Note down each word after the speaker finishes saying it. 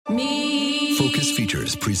Me. Focus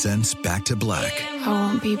Features presents Back to Black. I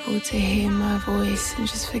want people to hear my voice and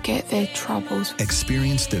just forget their troubles.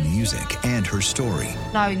 Experience the music and her story.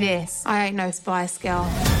 Know this. I ain't no Spice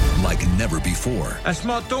Girl. Like never before. That's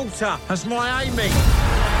my daughter. That's my Amy.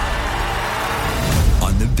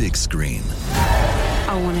 On the big screen.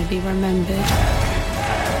 I want to be remembered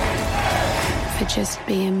for just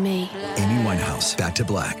being me. Amy Winehouse, Back to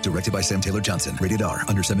Black. Directed by Sam Taylor Johnson. Rated R.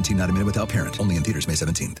 Under 17, not a minute without parent. Only in theaters May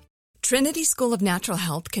 17th. Trinity School of Natural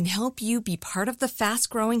Health can help you be part of the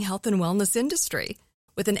fast-growing health and wellness industry.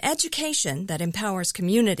 With an education that empowers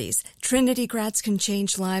communities, Trinity grads can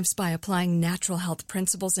change lives by applying natural health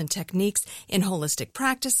principles and techniques in holistic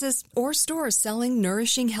practices or stores selling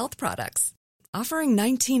nourishing health products. Offering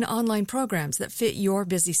 19 online programs that fit your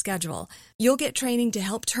busy schedule, you'll get training to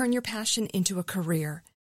help turn your passion into a career.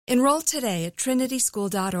 Enroll today at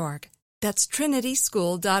trinityschool.org. That's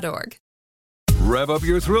trinityschool.org. Rev up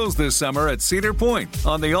your thrills this summer at Cedar Point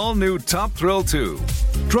on the all-new Top Thrill 2.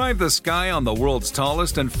 Drive the sky on the world's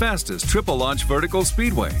tallest and fastest triple-launch vertical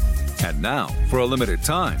speedway. And now, for a limited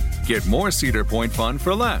time, get more Cedar Point fun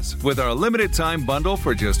for less with our limited-time bundle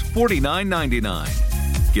for just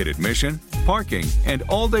 $49.99. Get admission, parking, and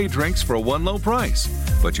all-day drinks for one low price.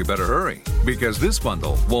 But you better hurry, because this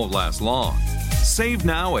bundle won't last long. Save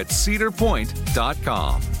now at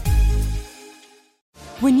cedarpoint.com.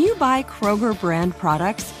 When you buy Kroger brand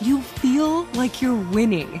products, you feel like you're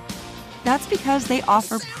winning. That's because they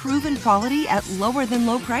offer proven quality at lower than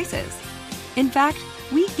low prices. In fact,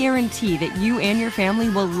 we guarantee that you and your family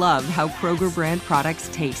will love how Kroger brand products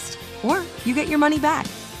taste, or you get your money back.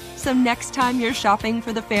 So next time you're shopping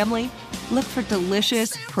for the family, look for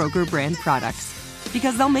delicious Kroger brand products,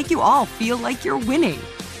 because they'll make you all feel like you're winning.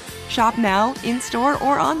 Shop now, in-store,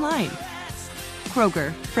 or online.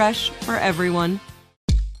 Kroger, fresh for everyone.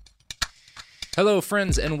 Hello,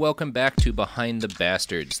 friends, and welcome back to Behind the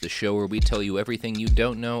Bastards, the show where we tell you everything you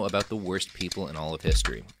don't know about the worst people in all of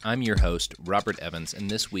history. I'm your host, Robert Evans, and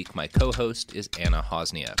this week my co-host is Anna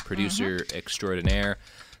Hosnia, producer extraordinaire,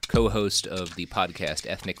 co-host of the podcast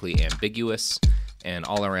Ethnically Ambiguous, and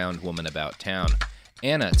all-around woman about town.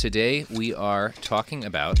 Anna, today we are talking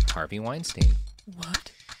about Harvey Weinstein.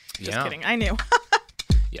 What? Just kidding. I knew.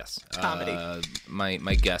 Yes. Comedy.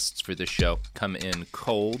 My guests for this show come in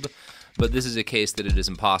cold. But this is a case that it is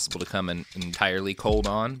impossible to come in entirely cold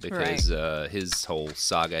on because his whole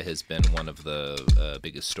saga has been one of the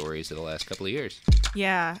biggest stories of the last couple of years.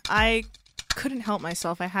 Yeah, I couldn't help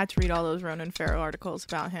myself. I had to read all those Ronan Farrow articles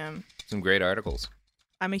about him. Some great articles.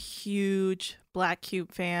 I'm a huge Black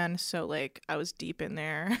Cube fan, so I was deep in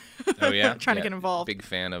there. Oh yeah, trying to get involved. Big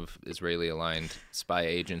fan of Israeli-aligned spy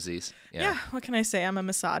agencies. Yeah, what can I say? I'm a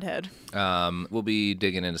Mossad head. We'll be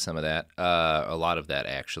digging into some of that, a lot of that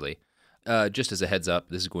actually. Just as a heads up,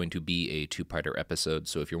 this is going to be a two-parter episode,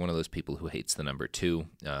 so if you're one of those people who hates the number 2,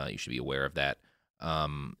 you should be aware of that.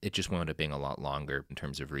 It just wound up being a lot longer in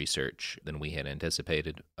terms of research than we had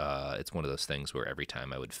anticipated. It's one of those things where every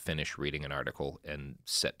time I would finish reading an article and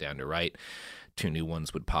sit down to write, 2 new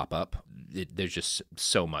ones would pop up. There's just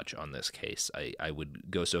so much on this case. I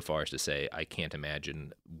would go so far as to say I can't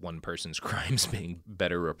imagine one person's crimes being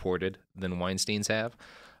better reported than Weinstein's have.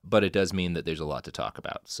 But it does mean that there's a lot to talk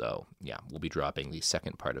about. So, yeah, we'll be dropping the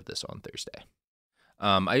second part of this on Thursday.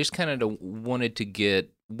 I just kind of wanted to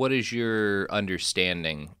get, what is your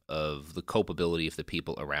understanding of the culpability of the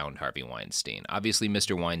people around Harvey Weinstein? Obviously,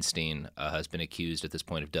 Mr. Weinstein has been accused at this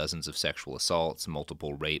point of dozens of sexual assaults,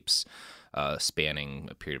 multiple rapes, spanning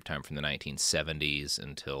a period of time from the 1970s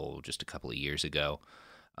until just a couple of years ago,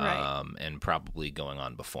 and probably going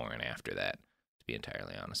on before and after that. To be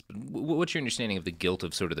entirely honest. But what's your understanding of the guilt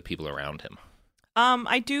of sort of the people around him?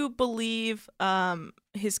 I do believe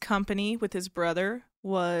his company with his brother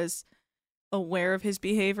was aware of his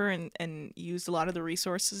behavior and used a lot of the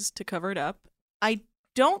resources to cover it up. I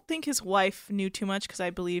don't think his wife knew too much because I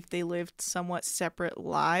believe they lived somewhat separate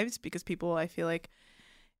lives because people, I feel like,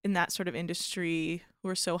 in that sort of industry who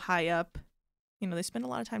are so high up, they spend a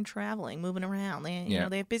lot of time traveling, moving around.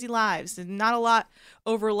 They have busy lives and not a lot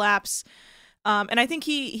overlaps. And I think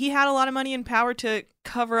he had a lot of money and power to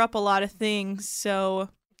cover up a lot of things. So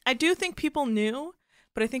I do think people knew,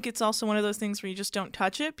 but I think it's also one of those things where you just don't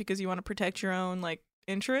touch it because you want to protect your own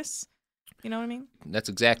interests. You know what I mean? That's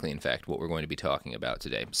exactly, in fact, what we're going to be talking about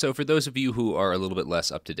today. So for those of you who are a little bit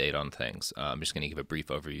less up to date on things, I'm just going to give a brief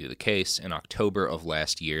overview of the case. In October of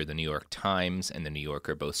last year, the New York Times and the New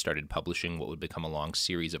Yorker both started publishing what would become a long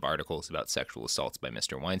series of articles about sexual assaults by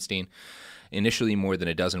Mr. Weinstein. Initially, more than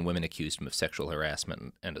a dozen women accused him of sexual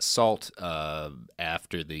harassment and assault.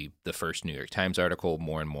 After the first New York Times article,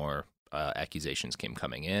 more and more accusations came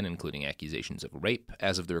coming in, including accusations of rape.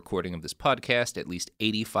 As of the recording of this podcast, at least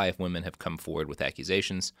 85 women have come forward with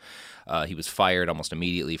accusations. He was fired almost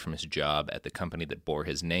immediately from his job at the company that bore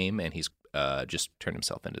his name, and he's just turned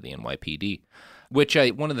himself into the NYPD.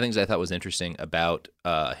 One of the things I thought was interesting about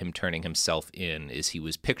him turning himself in is he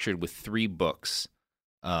was pictured with 3 books,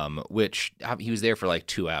 which he was there for like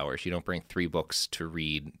 2 hours. You don't bring 3 books to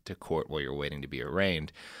read to court while you're waiting to be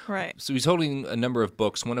arraigned. Right. So he's holding a number of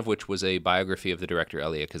books, one of which was a biography of the director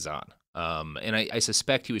Elia Kazan. And I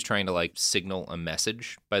suspect he was trying to like signal a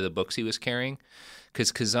message by the books he was carrying,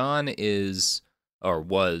 because Kazan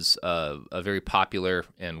was a very popular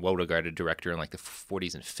and well-regarded director in like the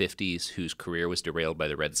 40s and 50s whose career was derailed by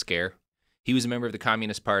the Red Scare. He was a member of the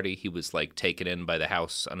Communist Party. He was like taken in by the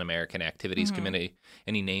House Un-American Activities Committee,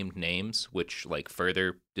 and he named names, which like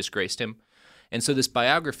further disgraced him. And so this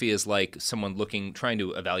biography is like someone trying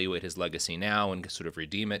to evaluate his legacy now and sort of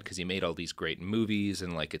redeem it, because he made all these great movies,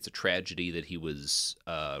 and like it's a tragedy that he was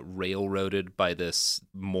railroaded by this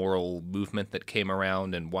moral movement that came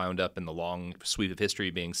around and wound up in the long sweep of history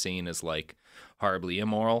being seen as like horribly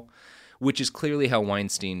immoral, which is clearly how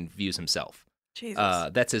Weinstein views himself. Jesus.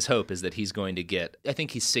 That's his hope, is that he's going to get, I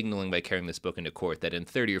think he's signaling by carrying this book into court that in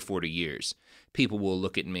 30 or 40 years, people will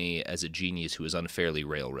look at me as a genius who was unfairly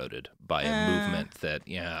railroaded by a movement that,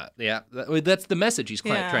 that's the message he's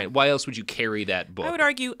trying. Why else would you carry that book? I would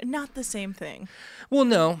argue not the same thing. Well,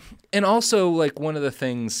 no. And also, like, one of the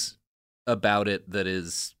things about it that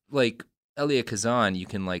is, like, Elia Kazan, you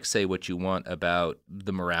can like say what you want about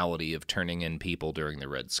the morality of turning in people during the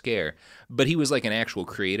Red Scare, but he was like an actual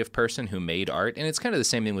creative person who made art, and it's kind of the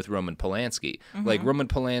same thing with Roman Polanski. Like Roman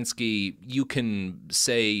Polanski, you can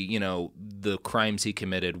say, the crimes he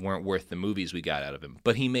committed weren't worth the movies we got out of him,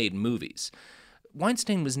 but he made movies.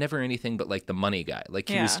 Weinstein was never anything but like the money guy. Like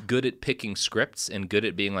he was good at picking scripts and good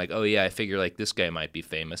at being like, oh yeah, I figure like this guy might be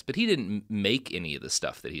famous, but he didn't make any of the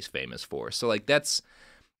stuff that he's famous for. So like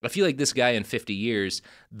I feel like this guy in 50 years,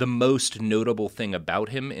 the most notable thing about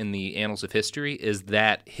him in the annals of history is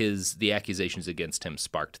that the accusations against him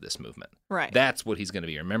sparked this movement. Right. That's what he's going to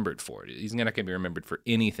be remembered for. He's not going to be remembered for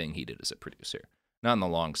anything he did as a producer, not in the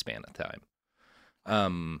long span of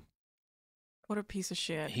time. What a piece of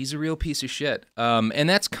shit. He's a real piece of shit. And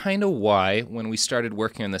that's kind of why when we started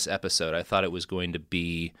working on this episode, I thought it was going to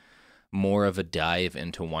be more of a dive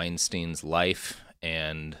into Weinstein's life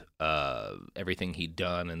and everything he'd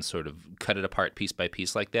done, and sort of cut it apart piece by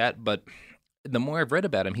piece like that. But the more I've read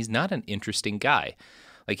about him, he's not an interesting guy.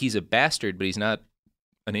 Like, he's a bastard, but he's not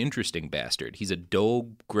an interesting bastard. He's a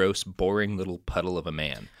dull, gross, boring little puddle of a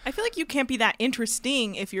man. I feel like you can't be that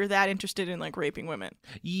interesting if you're that interested in like raping women.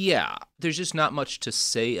 Yeah, there's just not much to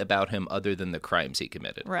say about him other than the crimes he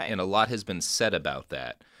committed. Right. And a lot has been said about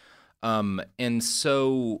that. And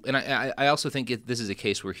I also think this is a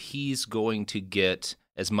case where he's going to get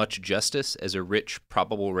as much justice as a rich,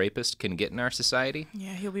 probable rapist can get in our society.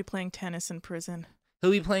 Yeah, he'll be playing tennis in prison.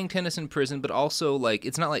 He'll be playing tennis in prison, but also, like,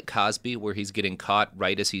 it's not like Cosby where he's getting caught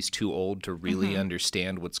right as he's too old to really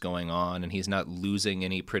understand what's going on, and he's not losing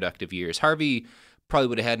any productive years. Harvey probably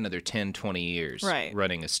would have had another 10, 20 years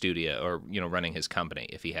running a studio or, running his company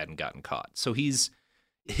if he hadn't gotten caught. So his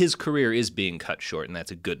career is being cut short, and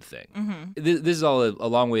that's a good thing. This is all a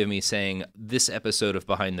long way of me saying this episode of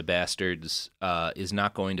Behind the Bastards is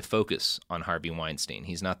not going to focus on Harvey Weinstein.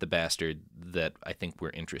 He's not the bastard that I think we're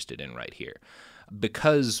interested in right here.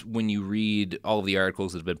 Because when you read all of the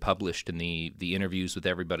articles that have been published and the interviews with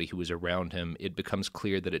everybody who was around him, it becomes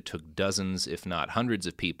clear that it took dozens, if not hundreds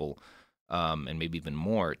of people, and maybe even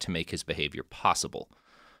more, to make his behavior possible.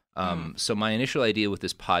 So my initial idea with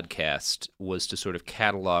this podcast was to sort of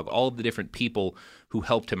catalog all of the different people who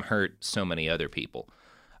helped him hurt so many other people.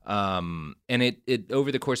 And it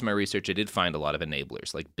over the course of my research, I did find a lot of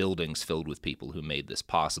enablers, like buildings filled with people who made this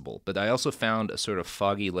possible. But I also found a sort of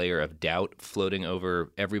foggy layer of doubt floating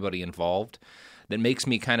over everybody involved that makes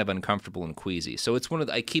me kind of uncomfortable and queasy. So it's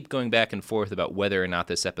I keep going back and forth about whether or not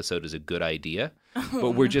this episode is a good idea,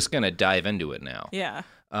 but we're just going to dive into it now. Yeah.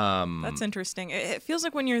 That's interesting. It feels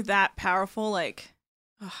like when you're that powerful, like,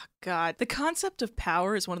 oh God, the concept of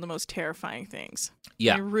power is one of the most terrifying things.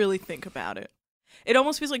 Yeah. When you really think about it. It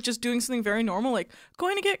almost feels like just doing something very normal, like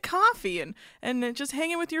going to get coffee and just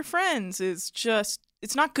hanging with your friends is just,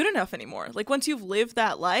 it's not good enough anymore. Like once you've lived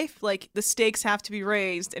that life, like the stakes have to be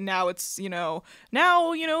raised, and now it's,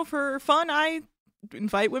 for fun, I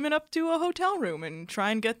invite women up to a hotel room and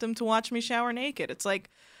try and get them to watch me shower naked. It's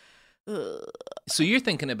like, ugh. So you're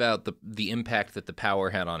thinking about the impact that the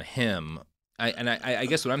power had on him. I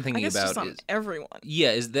guess what I'm thinking about just on is everyone.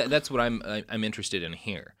 Yeah, that's what I'm interested in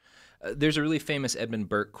here. There's a really famous Edmund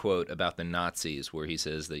Burke quote about the Nazis where he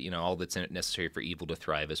says that, all that's necessary for evil to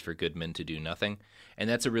thrive is for good men to do nothing. And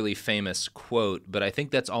that's a really famous quote, but I think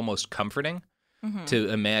that's almost comforting to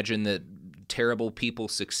imagine that terrible people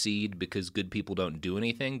succeed because good people don't do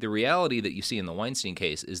anything. The reality that you see in the Weinstein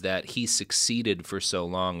case is that he succeeded for so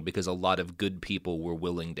long because a lot of good people were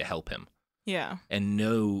willing to help him. Yeah. And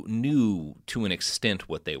knew to an extent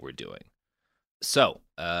what they were doing. So,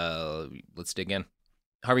 let's dig in.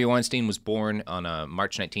 Harvey Weinstein was born on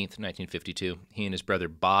March 19th, 1952. He and his brother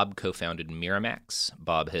Bob co-founded Miramax.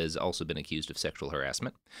 Bob has also been accused of sexual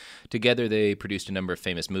harassment. Together, they produced a number of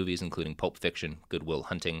famous movies, including Pulp Fiction, Good Will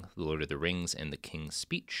Hunting, The Lord of the Rings, and The King's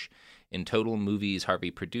Speech. In total, movies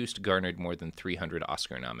Harvey produced garnered more than 300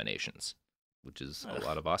 Oscar nominations, which is a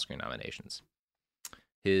lot of Oscar nominations.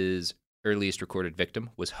 His earliest recorded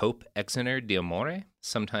victim was Hope Exner D'Amore.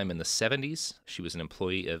 Sometime in the 70s, she was an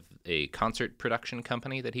employee of a concert production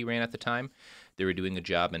company that he ran at the time. They were doing a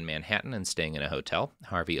job in Manhattan and staying in a hotel.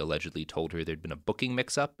 Harvey allegedly told her there'd been a booking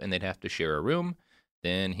mix-up and they'd have to share a room.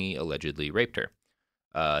 Then he allegedly raped her.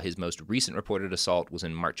 His most recent reported assault was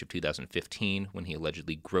in March of 2015 when he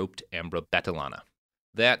allegedly groped Ambra Battilana.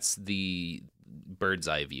 That's the bird's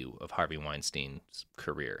eye view of Harvey Weinstein's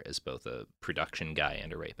career as both a production guy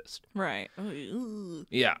and a rapist. Right.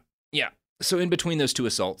 Yeah. So in between those two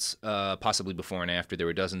assaults, possibly before and after, there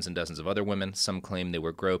were dozens and dozens of other women. Some claim they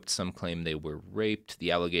were groped, some claim they were raped.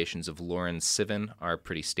 The allegations of Lauren Sivan are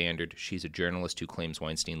pretty standard. She's a journalist who claims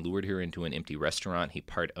Weinstein lured her into an empty restaurant he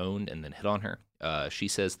part-owned and then hit on her. She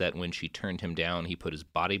says that when she turned him down, he put his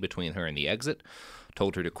body between her and the exit,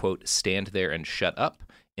 told her to, quote, stand there and shut up,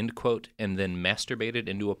 end quote, and then masturbated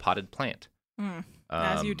into a potted plant.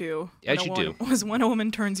 As you do. As you do. Was when a woman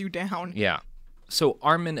turns you down. Yeah. So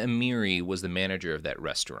Armin Amiri was the manager of that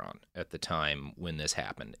restaurant at the time when this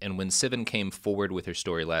happened. And when Sivan came forward with her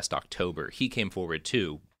story last October, he came forward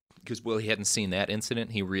too, because, well, he hadn't seen that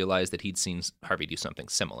incident. He realized that he'd seen Harvey do something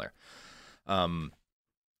similar.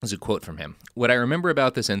 There's a quote from him. What I remember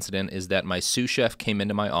about this incident is that my sous chef came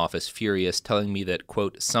into my office furious, telling me that,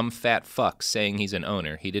 quote, some fat fuck saying he's an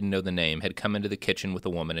owner, he didn't know the name, had come into the kitchen with a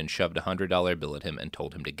woman and shoved a $100 bill at him and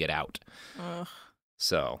told him to get out. Ugh.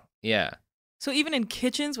 So, yeah. So even in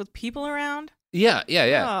kitchens with people around? Yeah.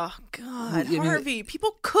 Oh, God. Harvey,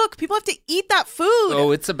 people cook. People have to eat that food.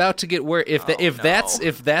 Oh, it's about to get worse. If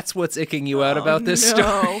that's what's icking you out about this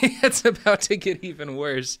story, it's about to get even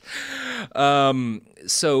worse.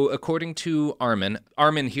 So according to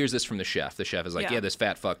Armin hears this from the chef. The chef is like, yeah, this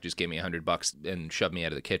fat fuck just gave me $100 and shoved me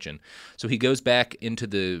out of the kitchen. So he goes back into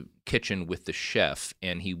the kitchen with the chef,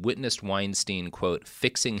 and he witnessed Weinstein, quote,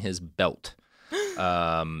 fixing his belt.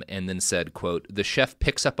 And then said, quote, the chef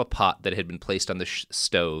picks up a pot that had been placed on the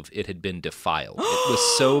stove. It had been defiled. It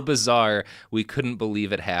was so bizarre, we couldn't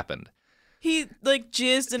believe it happened. He,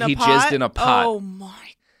 jizzed in a pot? He jizzed in a pot. Oh,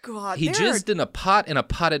 my God. He jizzed in a pot in a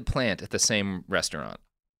potted plant at the same restaurant.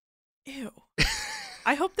 Ew.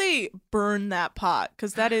 I hope they burn that pot,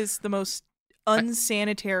 because that is the most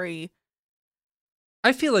unsanitary.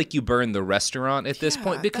 I feel like you burn the restaurant at this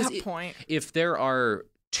point, because at that point. If there are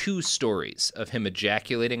 2 stories of him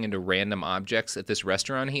ejaculating into random objects at this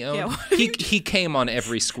restaurant he owned. He came on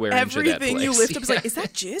every square inch of that place. Everything you lift up is like, is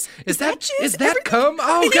that jizz? Is that jizz? Is that cum?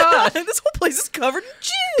 Oh, God. This whole place is covered in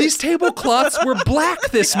jizz. These tablecloths were black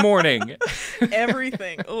this morning.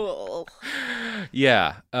 Everything. Oh.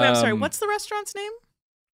 Yeah. Wait, I'm sorry. What's the restaurant's name?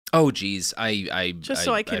 Oh, geez. I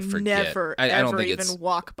can never, I don't think even it's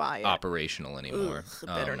walk by it. Operational anymore. Ugh, it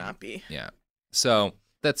better not be. Yeah. So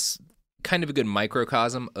that's kind of a good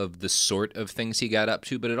microcosm of the sort of things he got up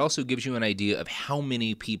to, but it also gives you an idea of how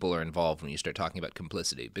many people are involved when you start talking about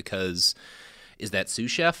complicity, because is that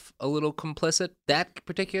sous chef a little complicit? That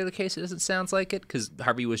particular case, it doesn't sound like it, because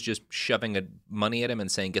Harvey was just shoving money at him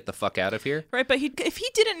and saying, get the fuck out of here. Right, but if he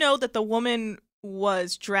didn't know that the woman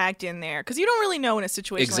was dragged in there, because you don't really know in a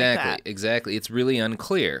situation like that. Exactly. It's really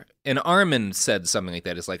unclear. And Armin said something like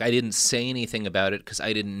that. It's like, I didn't say anything about it because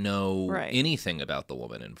I didn't know anything about the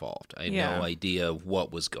woman involved. I had no idea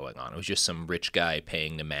what was going on. It was just some rich guy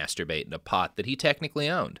paying to masturbate in a pot that he technically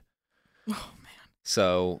owned. Oh, man.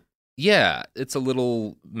 So, yeah, it's a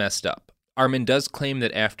little messed up. Armin does claim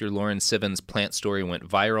that after Lauren Sivan's plant story went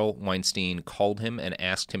viral, Weinstein called him and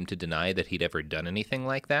asked him to deny that he'd ever done anything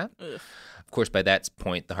like that. Ugh. Of course, by that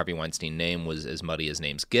point, the Harvey Weinstein name was as muddy as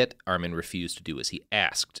names get. Armin refused to do as he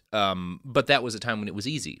asked. But that was a time when it was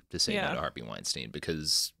easy to say no to Harvey Weinstein,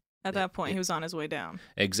 because at that point, he was on his way down.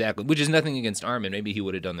 Exactly, which is nothing against Armin. Maybe he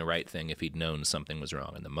would have done the right thing if he'd known something was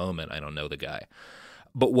wrong in the moment. I don't know the guy.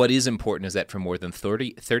 But what is important is that for more than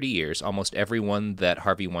 30 years, almost everyone that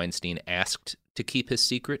Harvey Weinstein asked to keep his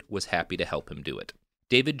secret was happy to help him do it.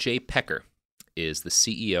 David J. Pecker is the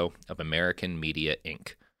CEO of American Media,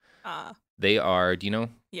 Inc. They are, do you know?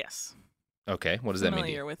 Yes. Okay, what does that mean?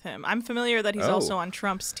 Familiar with him. I'm familiar that he's also on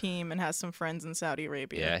Trump's team and has some friends in Saudi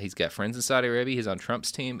Arabia. Yeah, he's got friends in Saudi Arabia. He's on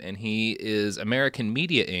Trump's team, and he is American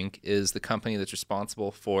Media, Inc. is the company that's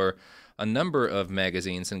responsible for a number of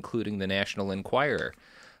magazines, including the National Enquirer,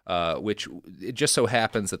 which it just so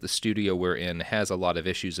happens that the studio we're in has a lot of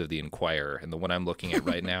issues of the Enquirer. And the one I'm looking at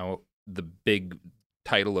right now, the big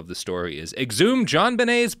title of the story is "Exhume John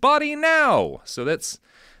Bonet's Body Now." So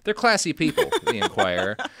they're classy people, the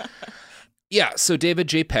Enquirer. Yeah, so David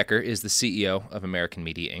J. Pecker is the CEO of American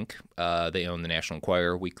Media, Inc. They own the National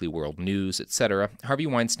Enquirer, Weekly World News, etc. Harvey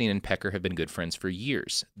Weinstein and Pecker have been good friends for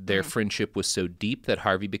years. Their friendship was so deep that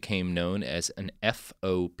Harvey became known as an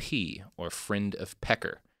FOP, or Friend of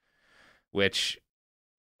Pecker, which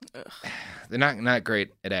they're not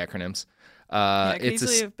great at acronyms. It could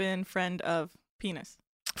easily have been Friend of Penis.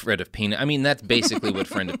 Friend of Penis. I mean, that's basically what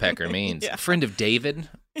Friend of Pecker means. Yeah. Friend of David.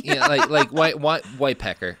 Yeah, like why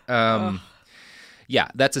Pecker? Yeah,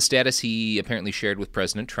 that's a status he apparently shared with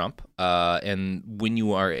President Trump. And when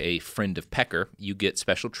you are a friend of Pecker, you get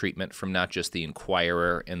special treatment from not just the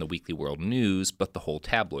Enquirer and the Weekly World News, but the whole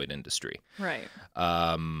tabloid industry. Right.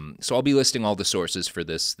 So I'll be listing all the sources for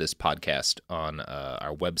this podcast on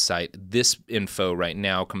our website. This info right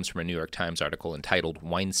now comes from a New York Times article entitled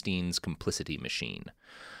 "Weinstein's Complicity Machine."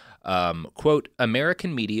 Quote,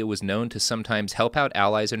 American Media was known to sometimes help out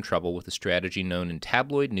allies in trouble with a strategy known in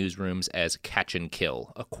tabloid newsrooms as catch and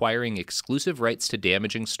kill, acquiring exclusive rights to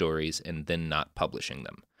damaging stories and then not publishing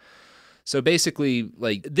them. So basically,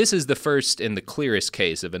 this is the first and the clearest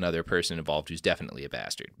case of another person involved who's definitely a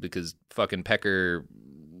bastard, because fucking Pecker,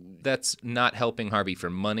 that's not helping Harvey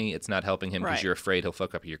for money. It's not helping him because you're afraid he'll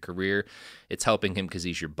fuck up your career. It's helping him because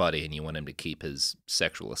he's your buddy and you want him to keep his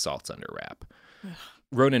sexual assaults under wrap.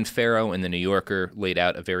 Ronan Farrow in The New Yorker laid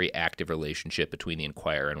out a very active relationship between the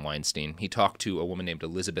Enquirer and Weinstein. He talked to a woman named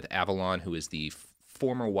Elizabeth Avalon, who is the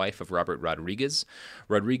former wife of Robert Rodriguez.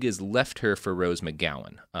 Rodriguez left her for Rose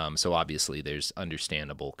McGowan. So obviously there's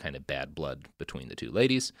understandable kind of bad blood between the two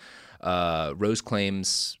ladies. Rose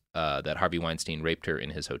claims that Harvey Weinstein raped her in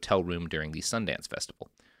his hotel room during the Sundance Festival.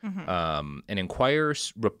 An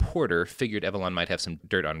Enquirer's reporter figured Avalon might have some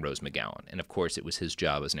dirt on Rose McGowan. And of course, it was his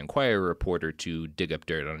job as an Enquirer reporter to dig up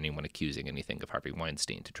dirt on anyone accusing anything of Harvey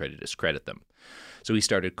Weinstein to try to discredit them. So he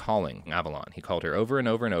started calling Avalon. He called her over and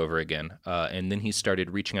over and over again. And then he started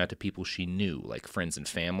reaching out to people she knew, like friends and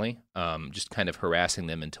family, just kind of harassing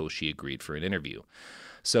them until she agreed for an interview.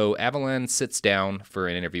 So Avalon sits down for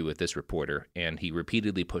an interview with this reporter, and he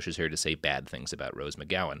repeatedly pushes her to say bad things about Rose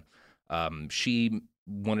McGowan. She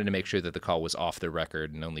wanted to make sure that the call was off the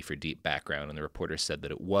record and only for deep background, and the reporter said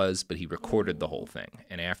that it was, but he recorded the whole thing.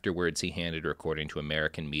 And afterwards, he handed a recording to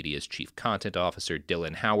American Media's chief content officer,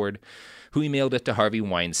 Dylan Howard, who emailed it to Harvey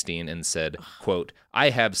Weinstein and said, quote, I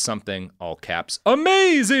have something, all caps,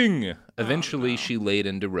 amazing! Eventually, she laid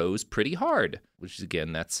into Rose pretty hard, which is,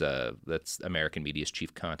 again, that's American Media's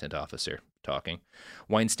chief content officer talking.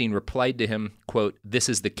 Weinstein replied to him, quote, this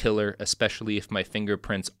is the killer, especially if my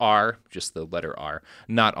fingerprints are, just the letter R,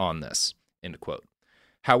 not on this, end quote.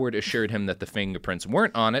 Howard assured him that the fingerprints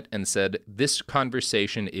weren't on it and said, this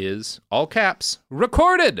conversation is, all caps,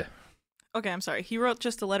 recorded. Okay, I'm sorry. He wrote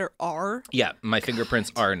just the letter R? Yeah, my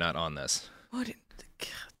fingerprints are not on this. What?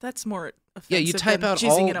 That's more offensive. Yeah, you type out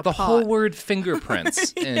the whole word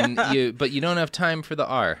fingerprints, and but you don't have time for the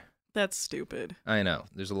R. That's stupid. I know.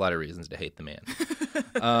 There's a lot of reasons to hate the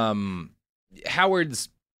man. Howard's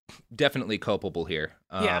definitely culpable here.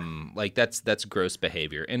 That's gross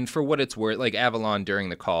behavior. And for what it's worth, Avalon during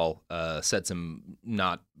the call said some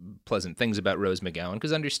not pleasant things about Rose McGowan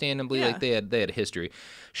because understandably, they had a history.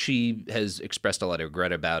 She has expressed a lot of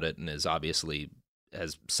regret about it and is obviously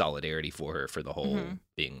has solidarity for her for the whole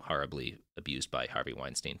being horribly abused by Harvey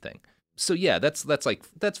Weinstein thing. So yeah, that's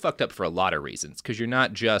fucked up for a lot of reasons because you're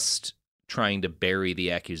not just trying to bury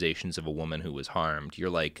the accusations of a woman who was harmed.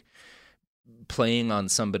 You're playing on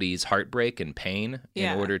somebody's heartbreak and pain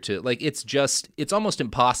in order to it's almost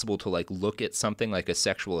impossible to look at something like a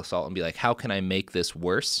sexual assault and be like, how can I make this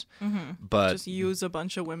worse? But just use a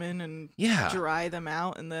bunch of women and dry them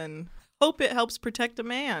out and then hope it helps protect a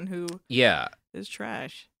man who is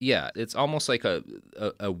trash. Yeah, it's almost like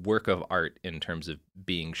a work of art in terms of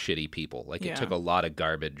being shitty people. It took a lot of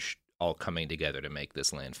garbage all coming together to make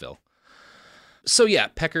this landfill. So yeah,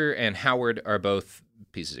 Pecker and Howard are both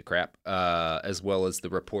pieces of crap, as well as the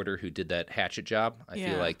reporter who did that hatchet job. I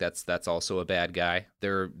feel like that's also a bad guy.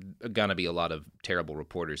 There are gonna be a lot of terrible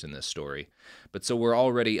reporters in this story, but so we're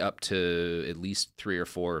already up to at least 3 or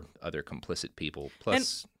 4 other complicit people.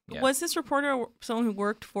 Plus, was this reporter someone who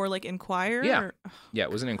worked for like Enquirer? Yeah, yeah,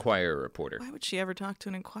 it was an Enquirer reporter. Why would she ever talk to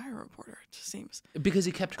an Enquirer reporter? It just seems because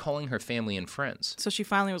he kept calling her family and friends. So she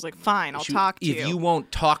finally was like, "Fine, I'll talk to you. If you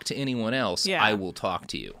won't talk to anyone else, I will talk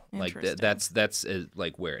to you." Like that's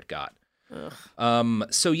like where it got.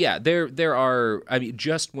 So yeah, there are. I mean,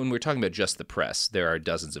 just when we're talking about just the press, there are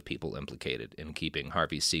dozens of people implicated in keeping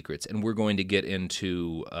Harvey's secrets, and we're going to get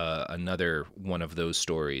into another one of those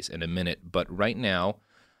stories in a minute. But right now,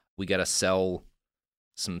 we got to sell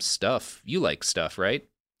some stuff. You like stuff, right?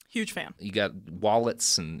 Huge fan. You got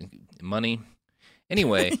wallets and money.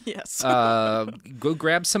 Anyway, yes. Go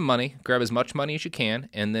grab some money. Grab as much money as you can,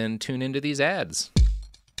 and then tune into these ads.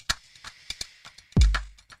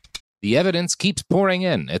 The evidence keeps pouring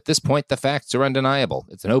in. At this point, the facts are undeniable.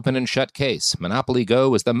 It's an open and shut case. Monopoly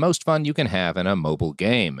Go is the most fun you can have in a mobile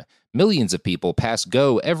game. Millions of people pass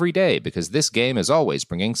Go every day because this game is always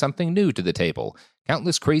bringing something new to the table.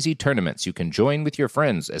 Countless crazy tournaments you can join with your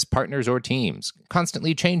friends as partners or teams.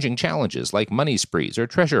 Constantly changing challenges like money sprees or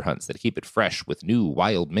treasure hunts that keep it fresh with new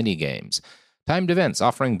wild mini-games. Timed events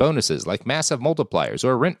offering bonuses like massive multipliers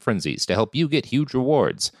or rent frenzies to help you get huge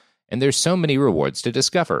rewards. And there's so many rewards to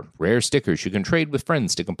discover. Rare stickers you can trade with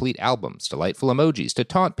friends to complete albums, delightful emojis to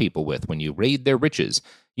taunt people with when you raid their riches,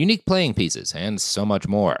 unique playing pieces, and so much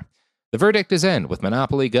more. The verdict is in with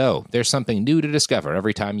Monopoly Go. There's something new to discover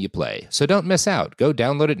every time you play. So don't miss out. Go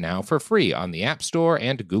download it now for free on the App Store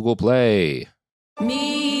and Google Play.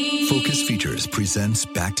 Focus Features presents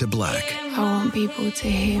Back to Black. I want people to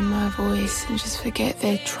hear my voice and just forget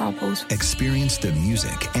their troubles. Experience the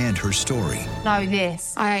music and her story. Know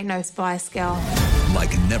this. I ain't no Spice Girl.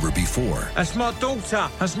 Like never before. That's my daughter.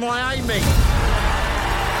 That's my Amy.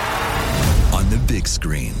 On the big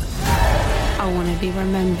screen. I want to be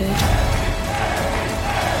remembered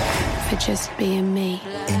for just being me.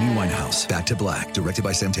 Amy Winehouse, Back to Black, directed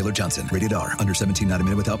by Sam Taylor Johnson. Rated R, under 17, not a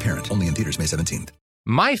minute without parent. Only in theaters May 17th.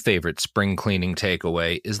 My favorite spring cleaning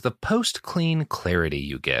takeaway is the post-clean clarity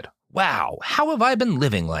you get. Wow, how have I been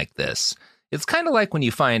living like this? It's kind of like when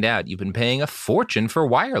you find out you've been paying a fortune for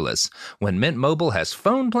wireless, when Mint Mobile has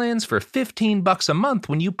phone plans for $15 a month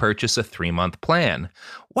when you purchase a 3-month plan.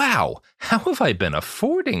 Wow, how have I been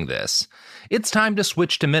affording this? It's time to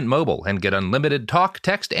switch to Mint Mobile and get unlimited talk,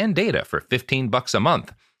 text, and data for $15 a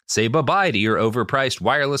month. Say bye-bye to your overpriced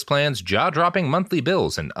wireless plans, jaw-dropping monthly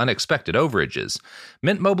bills, and unexpected overages.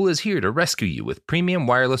 Mint Mobile is here to rescue you with premium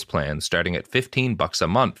wireless plans starting at $15 a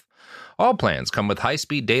month. All plans come with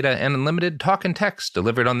high-speed data and unlimited talk and text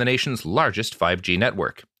delivered on the nation's largest 5G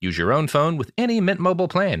network. Use your own phone with any Mint Mobile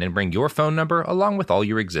plan and bring your phone number along with all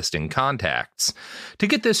your existing contacts. To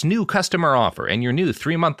get this new customer offer and your new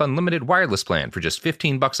 3-month unlimited wireless plan for just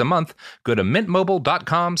 $15 a month, go to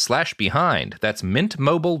mintmobile.com/behind. That's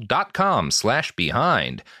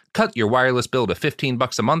mintmobile.com/behind. Cut your wireless bill to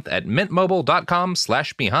 $15 a month at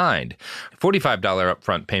mintmobile.com/behind. $45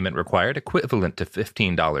 upfront payment required, equivalent to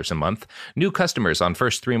 $15 a month. New customers on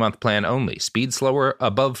first 3-month plan only. Speed slower,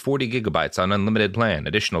 above 40 gigabytes on unlimited plan.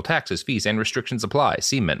 Additional taxes, fees, and restrictions apply.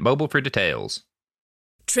 See Mint Mobile for details.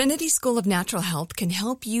 Trinity School of Natural Health can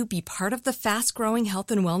help you be part of the fast-growing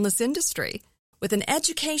health and wellness industry. With an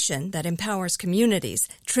education that empowers communities,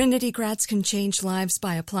 Trinity grads can change lives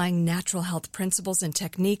by applying natural health principles and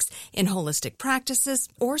techniques in holistic practices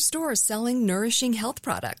or stores selling nourishing health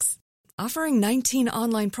products. Offering 19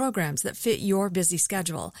 online programs that fit your busy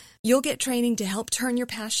schedule, you'll get training to help turn your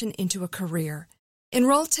passion into a career.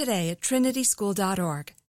 Enroll today at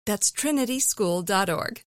trinityschool.org. That's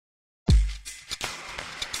trinityschool.org.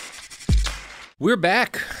 We're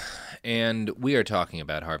back. And we are talking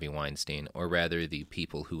about Harvey Weinstein, or rather the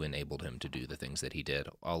people who enabled him to do the things that he did,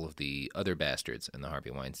 all of the other bastards in the Harvey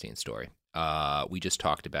Weinstein story. We just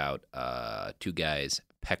talked about 2 guys,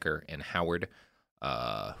 Pecker and Howard,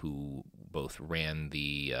 who both ran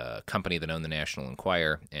the company that owned the National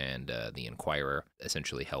Enquirer, and the Enquirer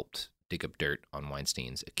essentially helped dig up dirt on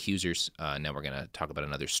Weinstein's accusers. Now we're going to talk about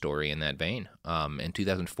another story in that vein. In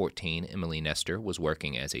 2014, Emily Nestor was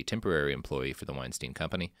working as a temporary employee for the Weinstein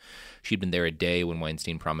Company. She'd been there a day when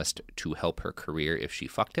Weinstein promised to help her career if she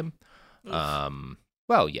fucked him.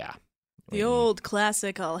 Well, yeah. The old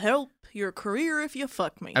classic, I'll help your career if you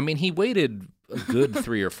fuck me. I mean, he waited a good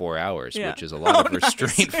 3 or 4 hours, which is a lot of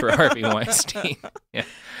restraint for Harvey Weinstein. Yeah.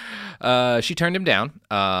 She turned him down,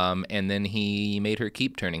 and then he made her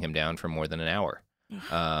keep turning him down for more than an hour.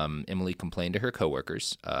 Emily complained to her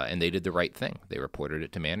coworkers, and they did the right thing. They reported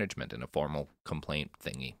it to management, and a formal complaint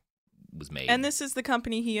thingy was made. And this is the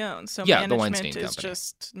company he owns, so yeah, the management Weinstein is company.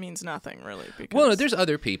 just means nothing really. Because, Well, no, there's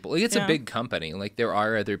other people. Like, it's Yeah. a big company. Like, there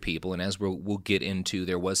are other people, and as we'll get into,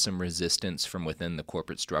 there was some resistance from within the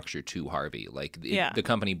corporate structure to Harvey. Like, the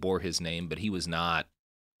company bore his name, but he was not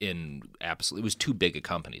in absolute. It was too big a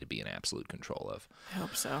company to be in absolute control of. I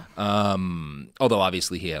hope so. Although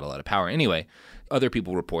obviously he had a lot of power. Anyway, other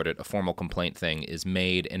people report it. A formal complaint thing is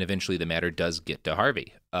made, and eventually the matter does get to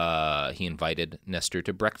Harvey. He invited Nestor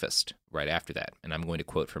to breakfast right after that. And I'm going to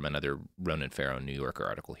quote from another Ronan Farrow New Yorker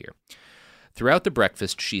article here. Throughout the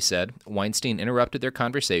breakfast, she said, Weinstein interrupted their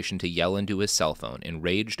conversation to yell into his cell phone and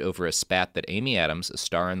raged over a spat that Amy Adams, a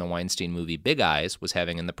star in the Weinstein movie Big Eyes, was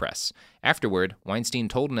having in the press. Afterward, Weinstein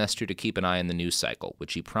told Nestor to keep an eye on the news cycle,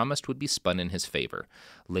 which he promised would be spun in his favor.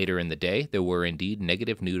 Later in the day, there were indeed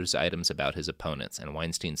negative news items about his opponents, and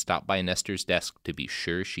Weinstein stopped by Nestor's desk to be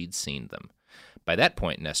sure she'd seen them. By that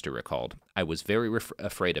point, Nestor recalled, I was very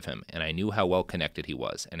afraid of him, and I knew how well connected he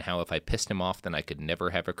was, and how if I pissed him off, then I could never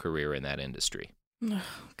have a career in that industry. Oh,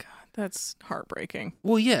 God, that's heartbreaking.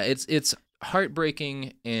 Well, yeah, it's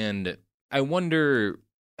heartbreaking, and I wonder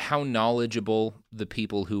how knowledgeable the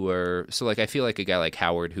people who are... So, like, I feel like a guy like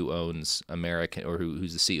Howard, who owns American, or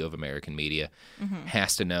who's the CEO of American Media,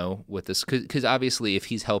 has to know what this... Because obviously, if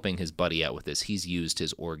he's helping his buddy out with this, he's used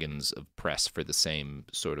his organs of press for the same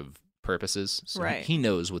sort of purposes. So right. He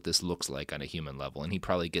knows what this looks like on a human level, and he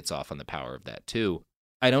probably gets off on the power of that too.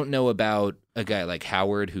 I don't know about a guy like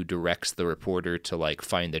Howard who directs the reporter to like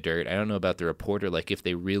find the dirt. I don't know about the reporter, like if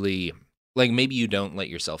they really, like maybe you don't let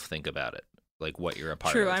yourself think about it, like what you're a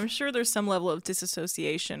part of. True, I'm sure there's some level of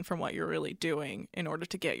disassociation from what you're really doing in order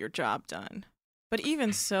to get your job done. But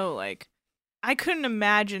even so, like, I couldn't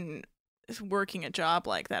imagine working a job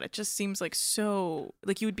like that. It just seems like so,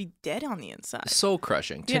 like you would be dead on the inside. Soul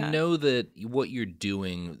crushing to know that what you're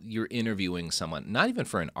doing, you're interviewing someone, not even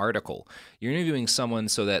for an article, you're interviewing someone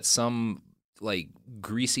so that some like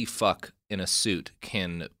greasy fuck in a suit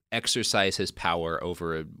can exercise his power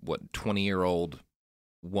over a 20-year-old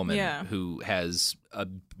woman who has a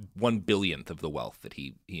 1/1000th of the wealth that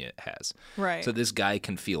he has. Right. So this guy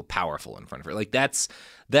can feel powerful in front of her. Like that's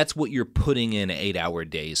what you're putting in 8-hour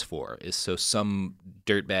days for, is so some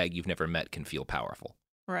dirtbag you've never met can feel powerful.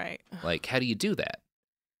 Right. Like, how do you do that?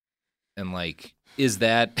 And like, is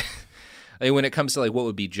that I mean, when it comes to like what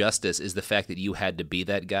would be justice, is the fact that you had to be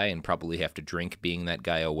that guy and probably have to drink being that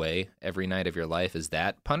guy away every night of your life, is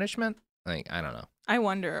that punishment? Like, I don't know. I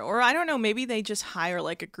wonder. Or I don't know, maybe they just hire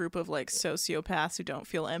like a group of like sociopaths who don't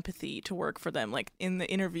feel empathy to work for them. Like in the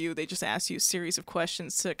interview, they just ask you a series of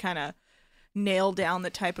questions to kind of nail down the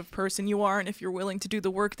type of person you are and if you're willing to do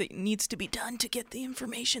the work that needs to be done to get the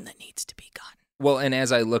information that needs to be gotten. Well, and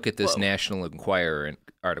as I look at this National Enquirer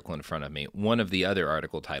article in front of me, one of the other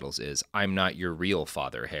article titles is, I'm not your real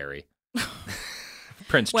father, Harry.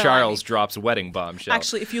 Prince Charles drops wedding bombshell.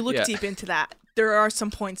 Actually, if you look deep into that, there are some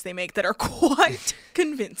points they make that are quite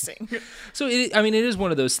convincing. So, it is one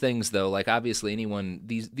of those things, though. Like, obviously,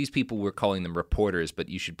 these people, were calling them reporters, but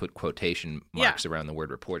you should put quotation marks around the word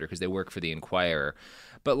reporter because they work for the Enquirer.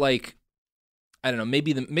 But, like, I don't know,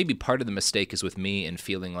 maybe part of the mistake is with me and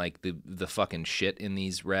feeling like the fucking shit in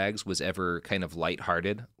these rags was ever kind of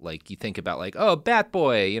lighthearted. Like, you think about, like, oh, Bat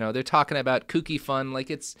Boy, they're talking about kooky fun. Like,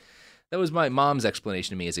 that was my mom's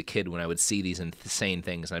explanation to me as a kid when I would see these insane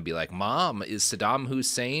things, and I'd be like, Mom, is Saddam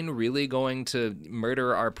Hussein really going to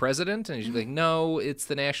murder our president? And she'd be like, no, it's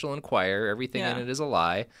the National Enquirer. Everything in it is a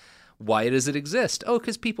lie. Why does it exist? Oh,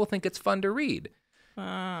 because people think it's fun to read. Oh.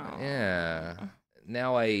 Yeah.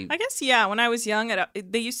 Now I guess, when I was young,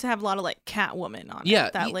 they used to have a lot of, like, Catwoman on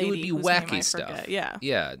it. That lady. It would be wacky stuff. Yeah.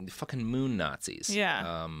 Yeah, fucking moon Nazis.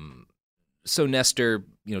 Yeah. So Nestor,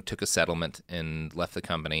 took a settlement and left the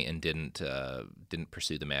company and didn't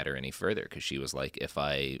pursue the matter any further because she was like, if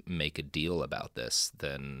I make a deal about this,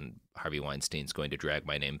 then Harvey Weinstein's going to drag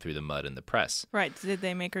my name through the mud in the press. Right. Did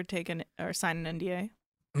they make her sign an NDA?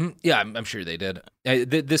 Yeah, I'm sure they did.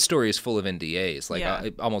 This story is full of NDAs.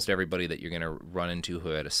 Like almost everybody that you're going to run into who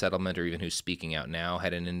had a settlement or even who's speaking out now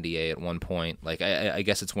had an NDA at one point. Like I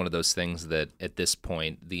guess it's one of those things that at this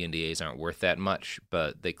point the NDAs aren't worth that much,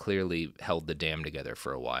 but they clearly held the dam together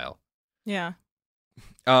for a while. Yeah.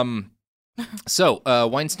 So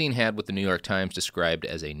Weinstein had what the New York Times described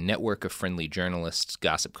as a network of friendly journalists,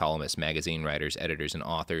 gossip columnists, magazine writers, editors, and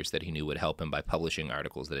authors that he knew would help him by publishing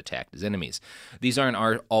articles that attacked his enemies. These aren't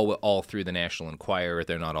all through the National Enquirer.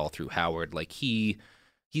 They're not all through Howard. Like he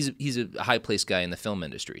he's a high-placed guy in the film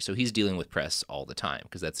industry, so he's dealing with press all the time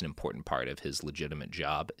because that's an important part of his legitimate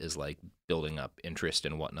job is like building up interest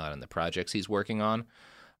and whatnot in the projects he's working on.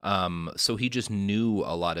 So he just knew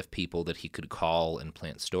a lot of people that he could call and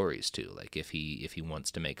plant stories to. Like if he wants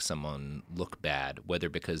to make someone look bad, whether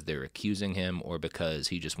because they're accusing him or because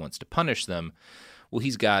he just wants to punish them, well,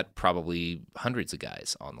 he's got probably hundreds of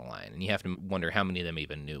guys on the line. And you have to wonder how many of them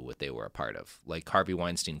even knew what they were a part of. Like Harvey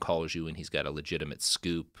Weinstein calls you and he's got a legitimate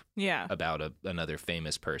scoop about another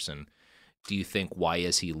famous person. Do you think, why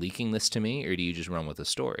is he leaking this to me? Or do you just run with the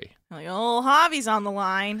story? Like, oh, Harvey's on the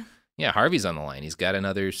line. Yeah, Harvey's on the line. He's got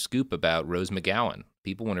another scoop about Rose McGowan.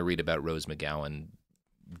 People want to read about Rose McGowan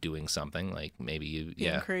doing something. Like maybe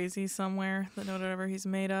Getting crazy somewhere, that whatever he's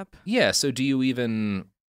made up. Yeah, so do you even...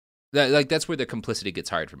 that's where the complicity gets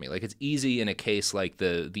hard for me. Like, it's easy in a case like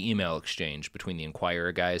the email exchange between the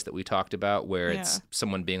Inquirer guys that we talked about, where it's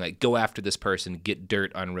someone being like, go after this person, get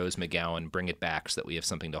dirt on Rose McGowan, bring it back so that we have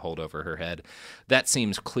something to hold over her head. That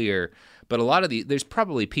seems clear. But a lot of there's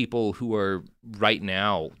probably people who are right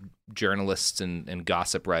now, journalists and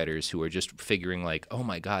gossip writers, who are just figuring like, oh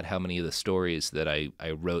my God, how many of the stories that I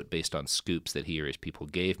wrote based on scoops that he or his people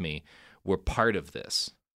gave me were part of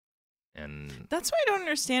this. And that's what I don't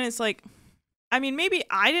understand. It's like, I mean, maybe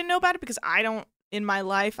I didn't know about it because in my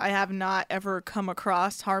life, I have not ever come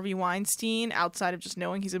across Harvey Weinstein outside of just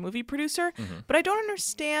knowing he's a movie producer. Mm-hmm. But I don't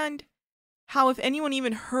understand how, if anyone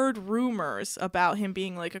even heard rumors about him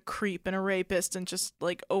being like a creep and a rapist and just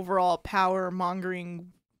like overall power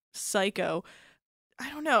mongering psycho. I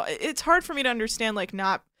don't know. It's hard for me to understand, like,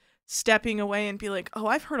 not stepping away and be like, oh,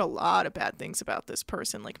 I've heard a lot of bad things about this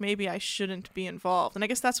person. Like, maybe I shouldn't be involved. And I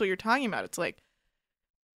guess that's what you're talking about. It's like,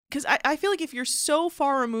 because I feel like if you're so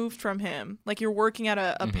far removed from him, like you're working at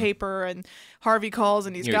a paper and Harvey calls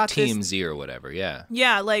and you're got Team Z or whatever, yeah.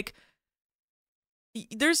 Yeah, like,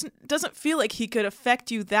 doesn't feel like he could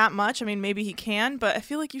affect you that much. I mean, maybe he can, but I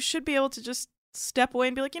feel like you should be able to just step away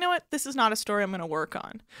and be like, you know what, this is not a story I'm going to work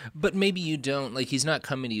on. But maybe you don't, like, he's not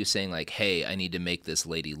coming to you saying like, hey, I need to make this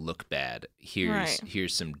lady look bad.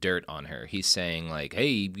 Here's some dirt on her. He's saying like,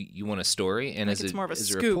 hey, you want a story? And like,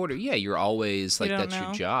 as a reporter, yeah, you're always like, that's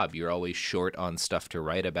your job. You're always short on stuff to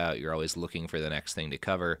write about. You're always looking for the next thing to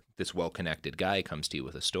cover. This well-connected guy comes to you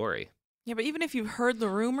with a story. Yeah, but even if you've heard the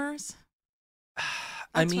rumors,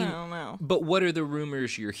 I don't know. But what are the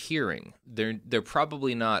rumors you're hearing? They're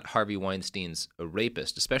probably not Harvey Weinstein's a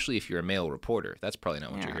rapist, especially if you're a male reporter. That's probably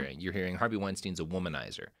not what you're hearing. You're hearing Harvey Weinstein's a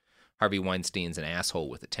womanizer. Harvey Weinstein's an asshole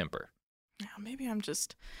with a temper. Yeah, maybe I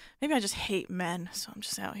just hate men, so I'm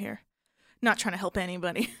just out here not trying to help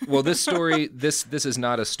anybody. Well, this story, this is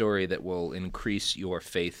not a story that will increase your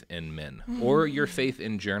faith in men or your faith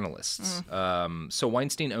in journalists. So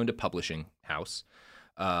Weinstein owned a publishing house.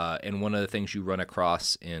 And one of the things you run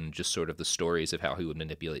across in just sort of the stories of how he would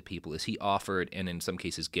manipulate people is he offered, and in some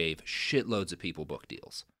cases gave, shitloads of people book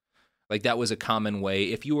deals. Like, that was a common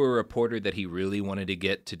way. If you were a reporter that he really wanted to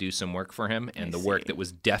get to do some work for him, and work that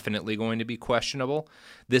was definitely going to be questionable,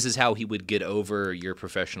 this is how he would get over your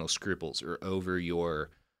professional scruples or over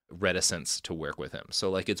your reticence to work with him.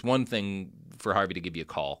 So, like, it's one thing for Harvey to give you a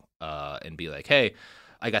call and be like, hey,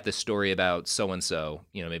 I got this story about so-and-so,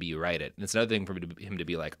 maybe you write it. And it's another thing for him to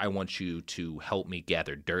be like, I want you to help me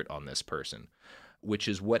gather dirt on this person, which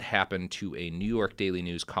is what happened to a New York Daily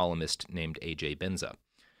News columnist named A.J. Benza.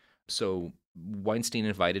 So Weinstein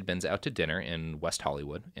invited Benza out to dinner in West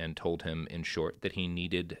Hollywood and told him, in short, that he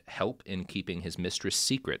needed help in keeping his mistress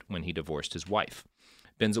secret when he divorced his wife.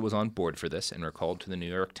 Benza was on board for this and recalled to the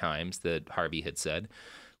New York Times that Harvey had said,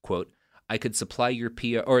 quote, I could supply your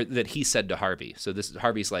PR, or that he said to Harvey. So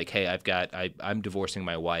Harvey's like, hey, I'm divorcing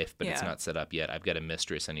my wife, but it's not set up yet. I've got a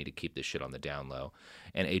mistress. I need to keep this shit on the down low.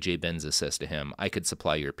 And A.J. Benza says to him, I could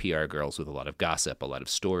supply your PR girls with a lot of gossip, a lot of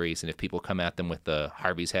stories. And if people come at them with the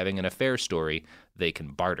Harvey's having an affair story, they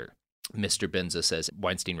can barter. Mr. Benza says,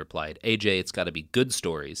 Weinstein replied, A.J., it's got to be good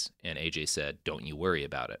stories. And A.J. said, don't you worry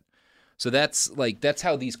about it. So that's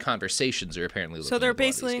how these conversations are apparently looking. So they're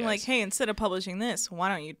basically like, hey, instead of publishing this, why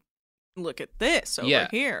don't you look at this over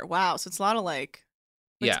here? Wow. So it's a lot of like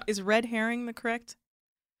is red herring the correct?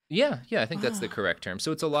 Yeah, I think that's the correct term.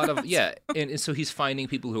 So it's a lot of, and so he's finding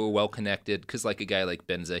people who are well-connected, because like a guy like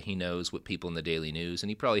Benza, he knows what people in the Daily News, and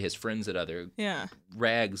he probably has friends at other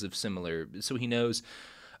rags of similar, so he knows,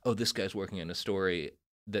 oh, this guy's working on a story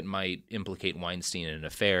that might implicate Weinstein in an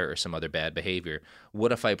affair or some other bad behavior.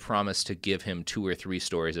 What if I promise to give him 2 or 3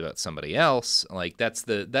 stories about somebody else? Like, that's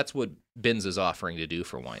what Benza's offering to do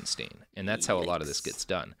for Weinstein, and that's how a lot of this gets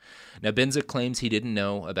done. Now, Benza claims he didn't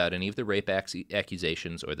know about any of the rape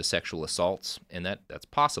accusations or the sexual assaults, and that's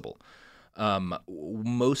possible.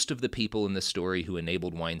 Most of the people in this story who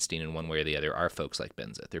enabled Weinstein in one way or the other are folks like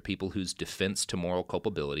Benza. They're people whose defense to moral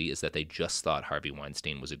culpability is that they just thought Harvey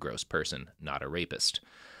Weinstein was a gross person, not a rapist.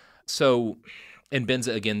 So, and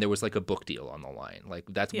Benza, again, there was like a book deal on the line. Like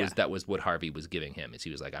that was what Harvey was giving him. Is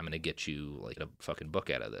he was like, I'm going to get you like a fucking book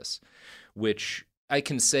out of this, which I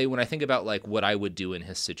can say when I think about like what I would do in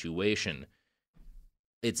his situation,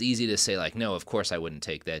 it's easy to say like, no, of course I wouldn't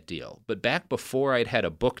take that deal. But back before I'd had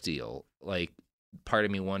a book deal, like part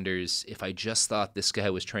of me wonders if I just thought this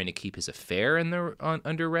guy was trying to keep his affair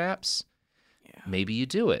under wraps, maybe you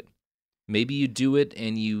do it. Maybe you do it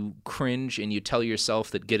and you cringe and you tell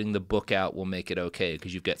yourself that getting the book out will make it okay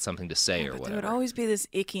because you've got something to say or whatever. There would always be this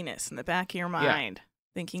ickiness in the back of your mind,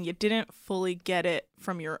 thinking you didn't fully get it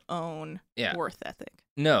from your own worth ethic.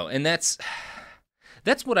 No, and that's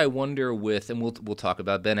what I wonder with, and we'll talk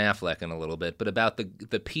about Ben Affleck in a little bit, but about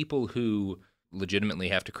the people who legitimately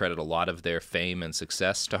have to credit a lot of their fame and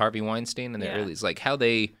success to Harvey Weinstein, and it's like how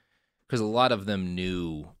they, because a lot of them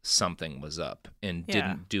knew something was up and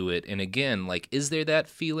didn't do it. And again, like, is there that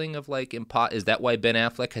feeling of like, is that why Ben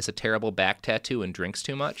Affleck has a terrible back tattoo and drinks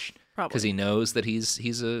too much? Probably. Because he knows that he's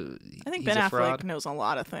I think Ben Affleck knows a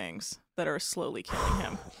lot of things that are slowly killing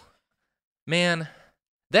him. Man,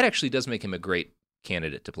 that actually does make him a great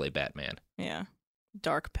candidate to play Batman. Yeah.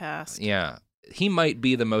 Dark past. Yeah. He might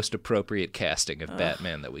be the most appropriate casting of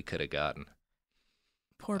Batman that we could have gotten.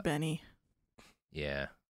 Poor Benny. Yeah.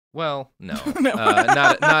 Well, no. No.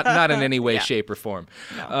 Not in any way, shape, or form.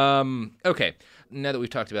 No. Okay. Now that we've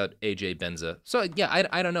talked about AJ Benza. So, yeah,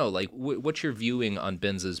 I don't know. Like, what's your viewing on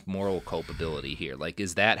Benza's moral culpability here? Like,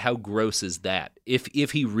 is that, how gross is that?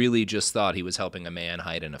 If he really just thought he was helping a man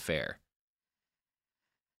hide an affair.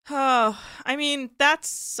 Oh, I mean, that's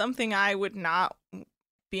something I would not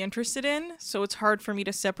be interested in. So it's hard for me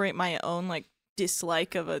to separate my own like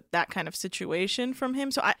dislike of that kind of situation from him.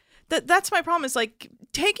 So that's my problem is like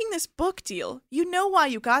taking this book deal. You know why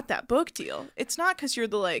you got that book deal. It's not because you're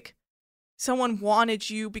the like someone wanted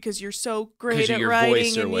you because you're so great at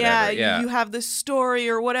writing and you have this story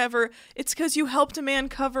or whatever. It's because you helped a man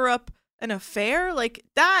cover up an affair. Like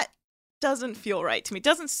that doesn't feel right to me. It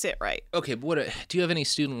doesn't sit right. Okay, but do you have any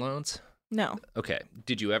student loans? No. Okay.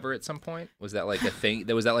 Did you ever at some point? Was that like a thing?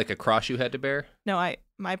 Was that like a cross you had to bear? No,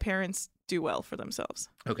 my parents do well for themselves.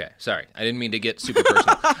 Okay. Sorry. I didn't mean to get super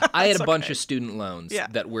personal. I had a bunch of student loans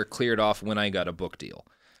that were cleared off when I got a book deal.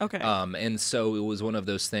 Okay. And so it was one of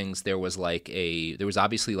those things. There was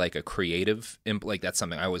obviously like a creative, like that's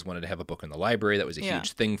something I always wanted to have a book in the library. That was a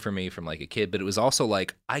huge thing for me from like a kid. But it was also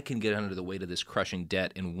like I can get under the weight of this crushing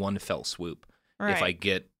debt in one fell swoop if I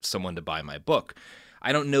get someone to buy my book.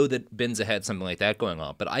 I don't know that Benza had something like that going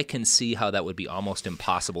on, but I can see how that would be almost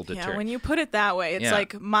impossible to turn. Yeah, when you put it that way, it's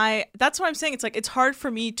like that's what I'm saying. It's like, it's hard for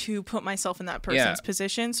me to put myself in that person's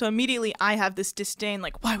position. So immediately I have this disdain,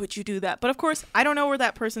 like, why would you do that? But of course, I don't know where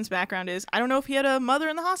that person's background is. I don't know if he had a mother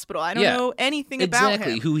in the hospital. I don't know anything about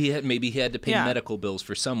him. Who he had, maybe he had to pay medical bills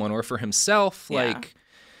for someone or for himself. Like,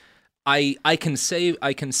 I can say in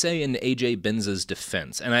AJ Benza's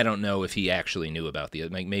defense, and I don't know if he actually knew about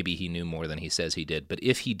maybe he knew more than he says he did, but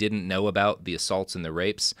if he didn't know about the assaults and the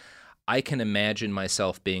rapes, I can imagine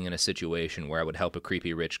myself being in a situation where I would help a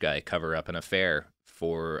creepy rich guy cover up an affair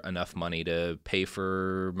for enough money to pay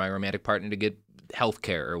for my romantic partner to get health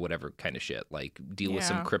care or whatever kind of shit, like deal with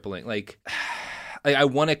some crippling, like... I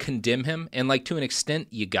want to condemn him, and like to an extent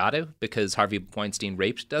you got to, because Harvey Weinstein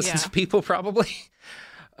raped dozens of people probably.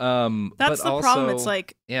 That's the problem. It's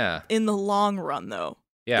like, in the long run, though,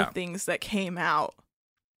 the things that came out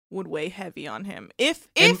would weigh heavy on him. If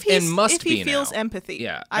he feels empathy,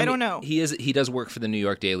 I don't know. He does work for the New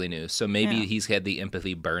York Daily News, so maybe he's had the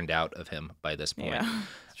empathy burned out of him by this point.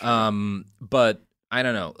 But I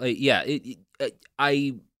don't know.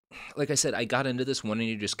 Like I said, I got into this wanting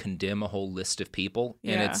to just condemn a whole list of people,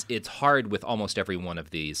 and it's hard with almost every one of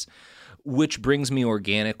these. Which brings me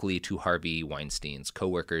organically to Harvey Weinstein's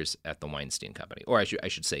coworkers at the Weinstein Company, or I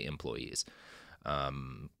should say employees.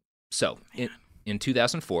 In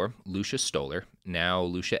 2004, Lucia Stoller, now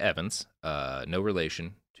Lucia Evans, no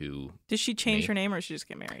relation to Did she change her name or did she just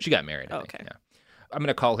get married? She got married, I think, okay. yeah. I'm going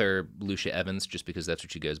to call her Lucia Evans just because that's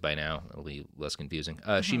what she goes by now. It'll be less confusing.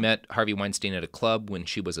 She met Harvey Weinstein at a club when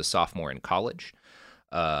she was a sophomore in college.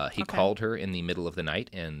 He called her in the middle of the night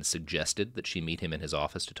and suggested that she meet him in his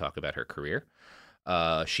office to talk about her career.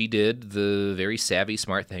 She did the very savvy,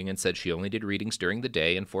 smart thing and said she only did readings during the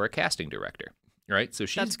day and for a casting director. Right? So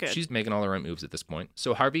she's making all her own moves at this point.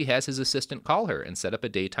 So Harvey has his assistant call her and set up a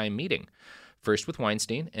daytime meeting first with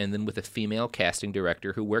Weinstein and then with a female casting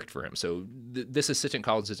director who worked for him. So this assistant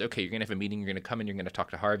calls and says, okay, you're going to have a meeting, you're going to come in, you're going to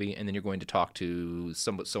talk to Harvey, and then you're going to talk to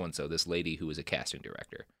so-and-so, this lady who is a casting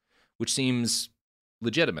director, which seems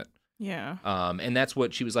legitimate. Yeah. And that's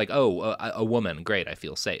what she was like, oh, a woman, great, I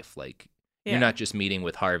feel safe. Like, you're not just meeting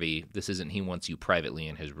with Harvey. This isn't he wants you privately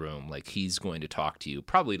in his room. Like, he's going to talk to you,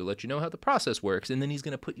 probably to let you know how the process works, and then he's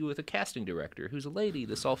going to put you with a casting director who's a lady.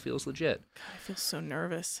 This all feels legit. God, I feel so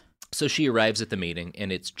nervous. So she arrives at the meeting,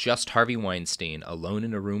 and it's just Harvey Weinstein alone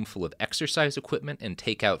in a room full of exercise equipment and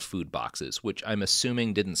takeout food boxes, which I'm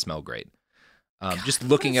assuming didn't smell great. Just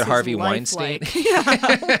looking at Harvey Weinstein. Like? Yeah,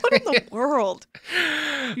 what in the world?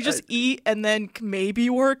 You just eat and then maybe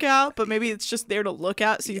work out, but maybe it's just there to look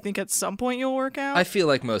at, so you think at some point you'll work out? I feel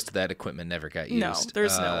like most of that equipment never got used. No,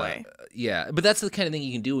 there's no way. Yeah, but that's the kind of thing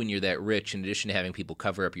you can do when you're that rich. In addition to having people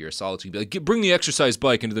cover up your assaults, you can be like, bring the exercise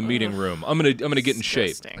bike into the meeting room. I'm gonna get in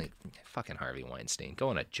shape. Like, fucking Harvey Weinstein, go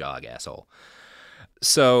on a jog, asshole.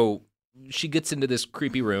 So she gets into this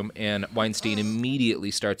creepy room, and Weinstein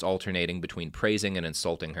immediately starts alternating between praising and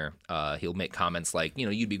insulting her. He'll make comments like,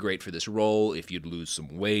 you'd be great for this role if you'd lose some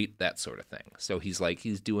weight, that sort of thing. So he's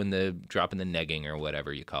doing the dropping the negging or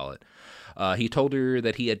whatever you call it. He told her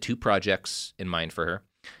that he had 2 projects in mind for her,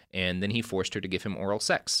 and then he forced her to give him oral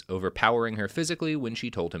sex, overpowering her physically when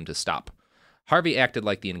she told him to stop. Harvey acted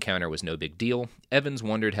like the encounter was no big deal. Evans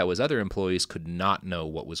wondered how his other employees could not know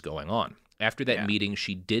what was going on. After that meeting,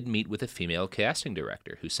 she did meet with a female casting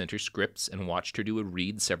director who sent her scripts and watched her do a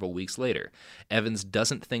read several weeks later. Evans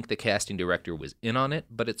doesn't think the casting director was in on it,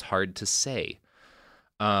 but it's hard to say.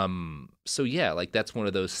 So yeah, like that's one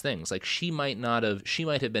of those things. Like she might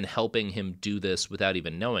have been helping him do this without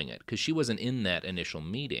even knowing it, because she wasn't in that initial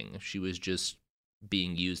meeting. She was just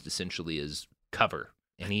being used essentially as cover,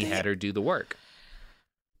 and he had her do the work.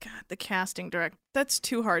 God, the casting director, that's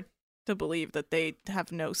too hard to believe that they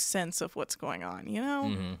have no sense of what's going on,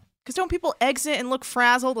 Because don't people exit and look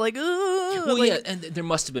frazzled, like, ooh? Well, yeah, and there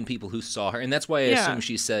must have been people who saw her, and that's why I assume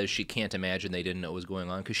she says she can't imagine they didn't know what was going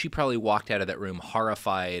on, because she probably walked out of that room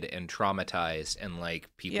horrified and traumatized, and, like,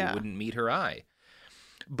 people wouldn't meet her eye.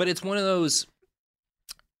 But it's one of those,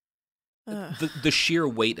 the sheer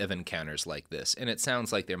weight of encounters like this, and it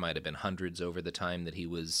sounds like there might have been hundreds over the time that he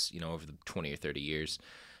was, over the 20 or 30 years.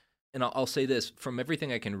 And I'll say this, from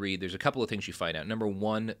everything I can read, there's a couple of things you find out. Number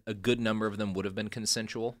one, a good number of them would have been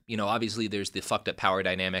consensual. Obviously there's the fucked up power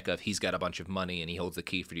dynamic of he's got a bunch of money and he holds the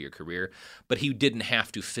key for your career, but he didn't have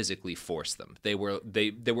to physically force them. There were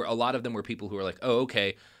a lot of them were people who were like, oh,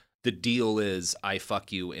 okay, the deal is I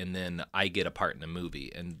fuck you and then I get a part in a movie.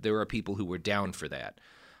 And there are people who were down for that.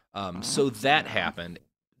 So that happened.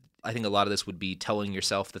 I think a lot of this would be telling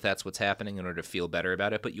yourself that that's what's happening in order to feel better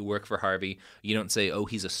about it. But you work for Harvey. You don't say, oh,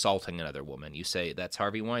 he's assaulting another woman. You say, that's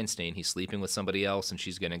Harvey Weinstein. He's sleeping with somebody else, and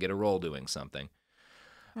she's going to get a role doing something.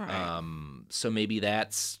 Right. So maybe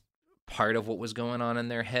that's part of what was going on in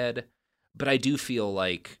their head. But I do feel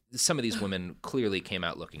like some of these women clearly came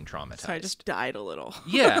out looking traumatized. So I just died a little.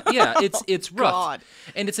 Yeah, it's rough. God.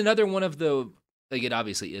 And it's another one of the... Like, it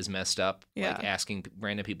obviously is messed up, yeah. Like asking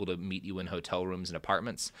random people to meet you in hotel rooms and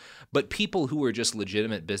apartments. But people who are just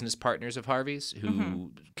legitimate business partners of Harvey's,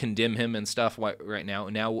 who condemn him and stuff right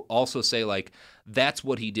now also say, like, that's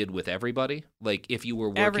what he did with everybody. Like, if you were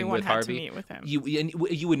working with Harvey, to meet with him.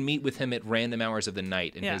 You would meet with him at random hours of the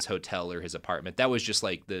night in his hotel or his apartment. That was just,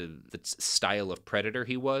 like, the style of predator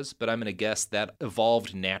he was. But I'm going to guess that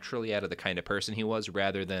evolved naturally out of the kind of person he was,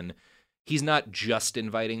 rather than... He's not just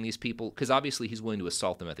inviting these people, because obviously he's willing to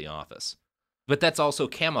assault them at the office. But that's also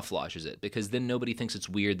camouflages it, because then nobody thinks it's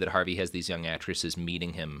weird that Harvey has these young actresses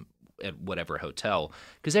meeting him at whatever hotel,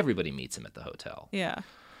 because everybody meets him at the hotel. Yeah.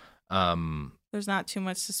 There's not too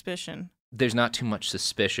much suspicion.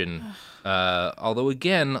 Although,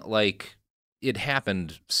 again, like, it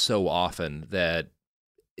happened so often that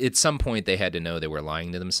at some point they had to know they were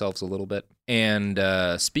lying to themselves a little bit. And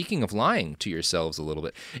speaking of lying to yourselves a little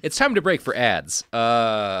bit, it's time to break for ads.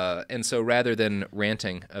 And so rather than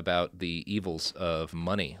ranting about the evils of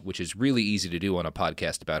money, which is really easy to do on a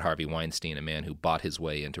podcast about Harvey Weinstein, a man who bought his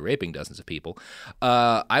way into raping dozens of people,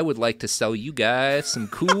 I would like to sell you guys some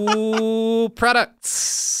cool products.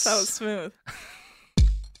 So smooth.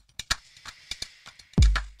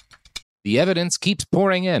 The evidence keeps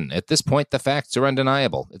pouring in. At this point, the facts are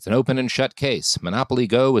undeniable. It's an open and shut case. Monopoly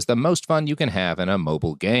Go is the most fun you can have in a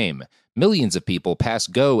mobile game. Millions of people pass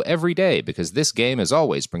Go every day because this game is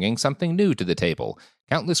always bringing something new to the table.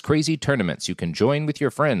 Countless crazy tournaments you can join with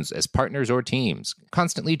your friends as partners or teams.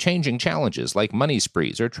 Constantly changing challenges like money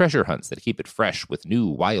sprees or treasure hunts that keep it fresh with new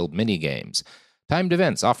wild mini-games. timed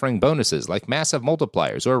events offering bonuses like massive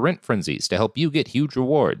multipliers or rent frenzies to help you get huge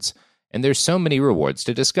rewards. And there's so many rewards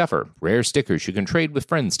to discover. Rare stickers you can trade with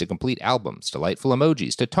friends to complete albums, delightful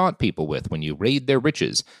emojis to taunt people with when you raid their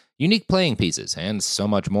riches, unique playing pieces, and so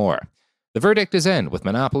much more. The verdict is in with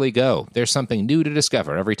Monopoly Go. There's something new to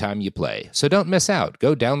discover every time you play. So don't miss out.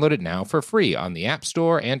 Go download it now for free on the App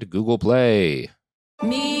Store and Google Play.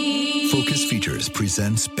 Focus Features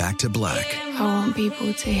presents Back to Black. I want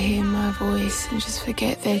people to hear my voice and just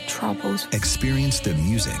forget their troubles. Experience the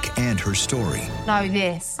music and her story Know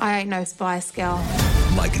this, I ain't no Spice Girl.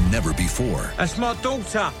 like never before That's my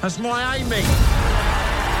daughter. That's my Amy.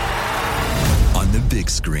 on the big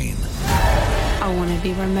screen. I want to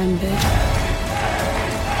be remembered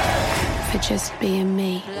for just being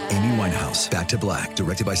me. Amy Winehouse, Back to Black,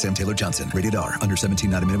 directed by Sam Taylor Johnson. Rated R, under 17,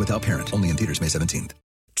 not a minute without parent. Only in theaters May 17th.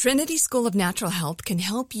 Trinity School of Natural Health can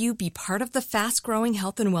help you be part of the fast-growing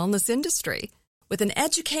health and wellness industry. With an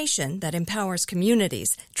education that empowers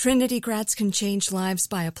communities, Trinity grads can change lives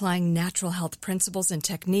by applying natural health principles and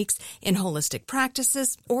techniques in holistic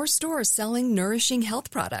practices or stores selling nourishing health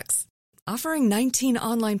products. Offering 19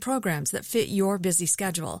 online programs that fit your busy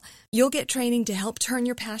schedule, you'll get training to help turn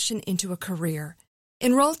your passion into a career.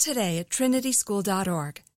 Enroll today at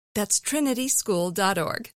trinityschool.org. That's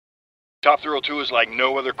trinityschool.org. Top Thrill 2 is like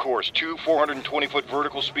no other course. 2 420-foot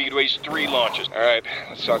vertical speedways, 3 launches. All right,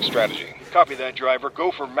 let's talk strategy. Copy that, driver.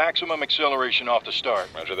 Go for maximum acceleration off the start.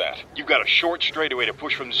 Roger that. You've got a short straightaway to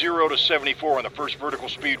push from 0 to 74 on the first vertical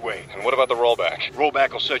speedway. And what about the rollback?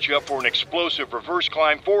 Rollback will set you up for an explosive reverse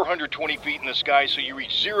climb 420 feet in the sky so you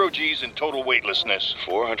reach 0 Gs in total weightlessness.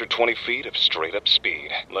 420 feet of straight-up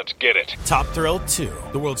speed. Let's get it. Top Thrill 2,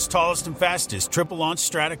 the world's tallest and fastest triple-launch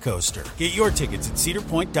Stratocoaster. Get your tickets at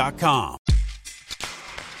cedarpoint.com.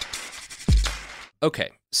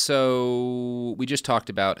 Okay, so we just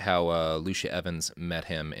talked about how Lucia Evans met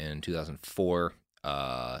him in 2004,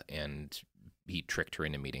 and he tricked her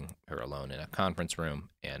into meeting her alone in a conference room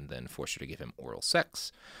and then forced her to give him oral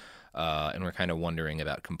sex. And we're kind of wondering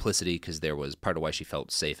about complicity because there was part of why she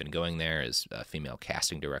felt safe in going there as a female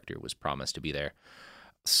casting director was promised to be there.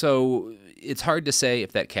 So it's hard to say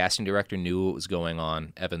if that casting director knew what was going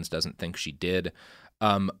on. Evans doesn't think she did.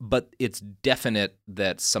 But it's definite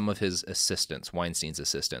that some of his assistants, Weinstein's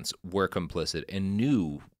assistants, were complicit and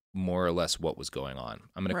knew more or less what was going on.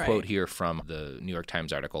 I'm going to quote here from the New York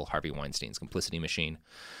Times article, Harvey Weinstein's Complicity Machine.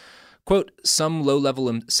 Quote, some low-level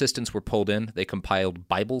assistants were pulled in. They compiled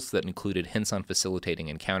Bibles that included hints on facilitating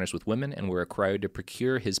encounters with women and were required to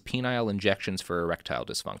procure his penile injections for erectile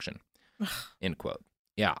dysfunction. End quote.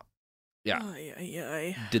 Yeah.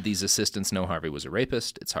 Did these assistants know Harvey was a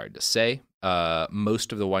rapist? It's hard to say.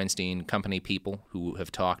 Most of the Weinstein Company people who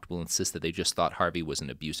have talked will insist that they just thought Harvey was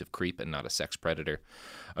an abusive creep and not a sex predator.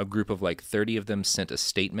 A group of like 30 of them sent a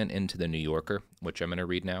statement into the New Yorker, which I'm going to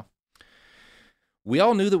read now. We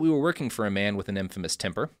all knew that we were working for a man with an infamous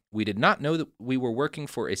temper. We did not know that we were working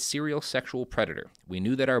for a serial sexual predator. We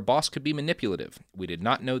knew that our boss could be manipulative. We did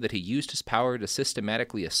not know that he used his power to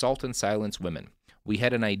systematically assault and silence women. We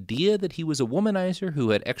had an idea that he was a womanizer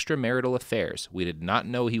who had extramarital affairs. We did not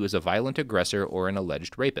know he was a violent aggressor or an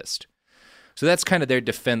alleged rapist. So that's kind of their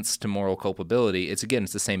defense to moral culpability. It's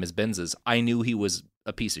the same as Benz's. I knew he was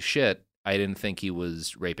a piece of shit. I didn't think he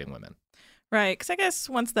was raping women. Right, because I guess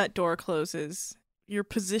once that door closes, your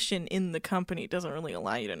position in the company doesn't really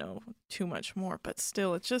allow you to know too much more. But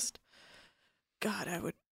still, it's just, God, I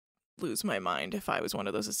would lose my mind if I was one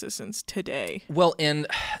of those assistants today. Well, and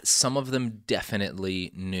some of them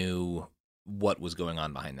definitely knew what was going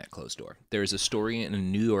on behind that closed door. There is a story in a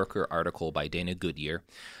New Yorker article by Dana Goodyear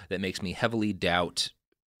that makes me heavily doubt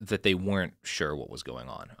that they weren't sure what was going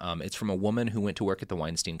on. It's from a woman who went to work at the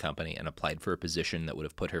Weinstein Company and applied for a position that would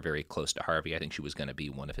have put her very close to Harvey. I think she was going to be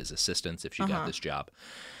one of his assistants if she got this job.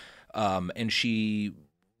 And she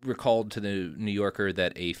recalled to the New Yorker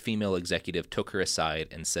that a female executive took her aside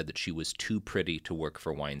and said that she was too pretty to work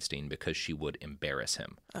for Weinstein because she would embarrass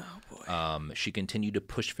him. Oh, boy. She continued to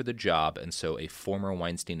push for the job, and so a former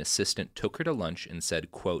Weinstein assistant took her to lunch and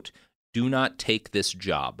said, quote, do not take this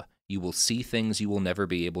job. You will see things you will never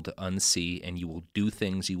be able to unsee, and you will do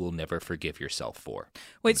things you will never forgive yourself for.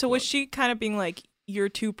 Wait, so was she kind of being like, you're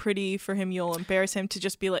too pretty for him, you'll embarrass him, to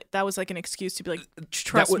just be like, that was like an excuse to be like,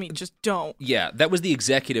 trust me, just don't. Yeah, that was the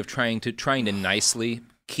executive trying to nicely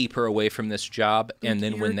keep her away from this job, and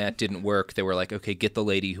then when that didn't work, they were like, okay, get the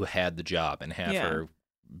lady who had the job and have her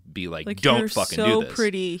be like don't fucking do this. You're so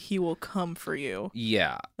pretty, he will come for you.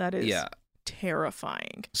 Yeah. That is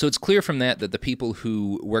terrifying. So it's clear from that the people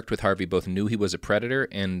who worked with Harvey both knew he was a predator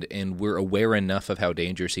and were aware enough of how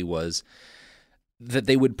dangerous he was that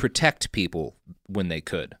they would protect people when they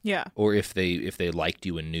could. Yeah. Or if they liked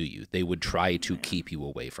you and knew you, they would try to keep you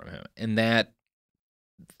away from him. And that,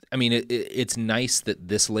 I mean, it's nice that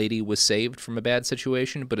this lady was saved from a bad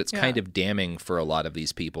situation, but it's kind of damning for a lot of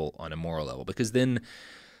these people on a moral level, because then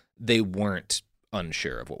they weren't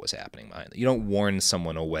unsure of what was happening behind it. You don't warn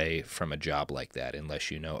someone away from a job like that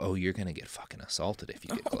unless you know, oh, you're going to get fucking assaulted if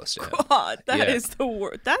you get close to him. God, that is the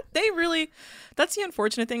word. That's the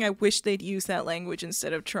unfortunate thing. I wish they'd use that language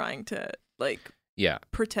instead of trying to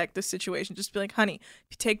protect the situation. Just be like, honey,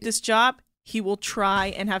 if you take this job, he will try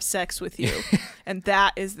and have sex with you. And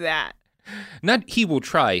that is that. Not he will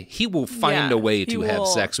try. He will find a way to have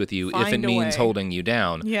sex with you if it means holding you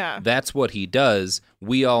down. Yeah. That's what he does.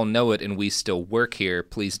 We all know it, and we still work here.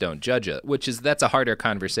 Please don't judge it. That's a harder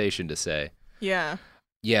conversation to say. Yeah.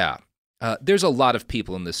 Yeah. There's a lot of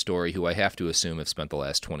people in this story who I have to assume have spent the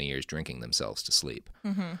last 20 years drinking themselves to sleep.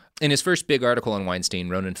 Mm-hmm. In his first big article on Weinstein,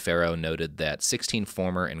 Ronan Farrow noted that 16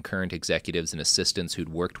 former and current executives and assistants who'd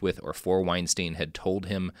worked with or for Weinstein had told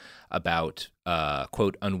him about,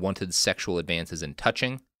 quote, unwanted sexual advances in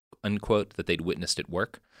touching, unquote, that they'd witnessed at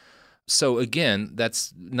work. So again,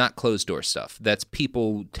 that's not closed-door stuff. That's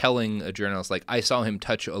people telling a journalist, like, I saw him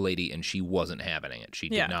touch a lady and she wasn't having it. She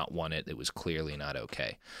did not want it. It was clearly not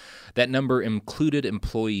okay. That number included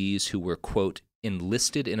employees who were, quote,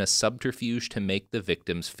 enlisted in a subterfuge to make the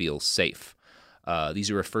victims feel safe.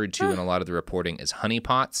 These are referred to in a lot of the reporting as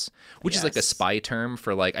honeypots, which is like a spy term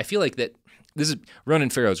for, like, I feel like that Ronan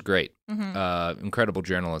Farrow's great. Mm-hmm. Incredible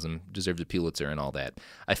journalism, deserves a Pulitzer and all that.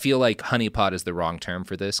 I feel like honeypot is the wrong term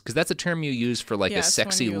for this, because that's a term you use for like a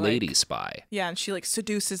sexy lady spy. Yeah, and she like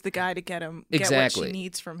seduces the guy to get what she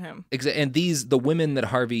needs from him. And the women that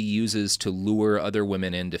Harvey uses to lure other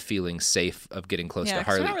women into feeling safe of getting close to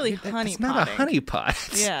Harvey. It's not really honeypotting. It's not a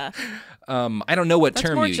honeypot. Yeah. I don't know what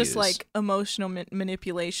term you use. That's more just like emotional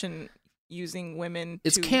manipulation using women.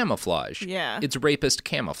 It's camouflage. Yeah. It's rapist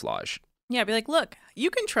camouflage. Yeah, be like, look, you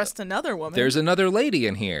can trust another woman. There's another lady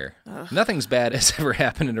in here. Ugh. Nothing's bad has ever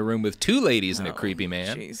happened in a room with two ladies and a creepy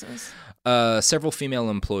man. Jesus. Several female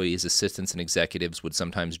employees, assistants, and executives would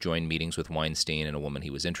sometimes join meetings with Weinstein and a woman he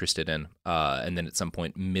was interested in. And then at some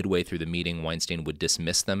point, midway through the meeting, Weinstein would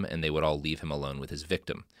dismiss them and they would all leave him alone with his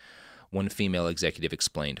victim. One female executive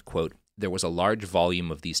explained, quote, there was a large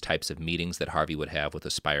volume of these types of meetings that Harvey would have with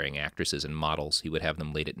aspiring actresses and models. He would have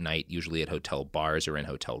them late at night, usually at hotel bars or in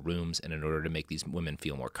hotel rooms, and in order to make these women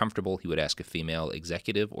feel more comfortable, he would ask a female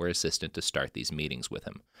executive or assistant to start these meetings with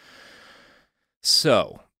him.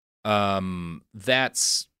 So,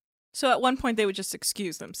 that's... So at one point they would just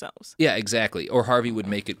excuse themselves. Yeah, exactly. Or Harvey would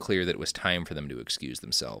make it clear that it was time for them to excuse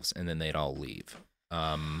themselves, and then they'd all leave.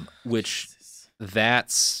 Which,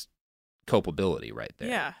 that's... culpability right there.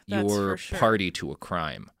 Yeah, that's You're for sure. Party to a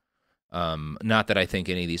crime. Not that I think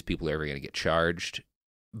any of these people are ever going to get charged,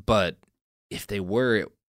 but if they were,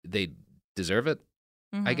 they deserve it,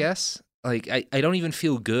 I guess. Like, I don't even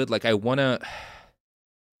feel good. Like, I want to...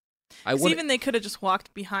 Even they could have just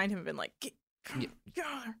walked behind him and been like, get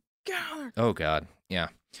on her. Oh, God. Yeah.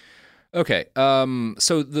 Okay,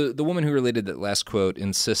 so the woman who related that last quote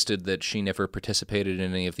insisted that she never participated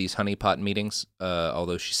in any of these honeypot meetings,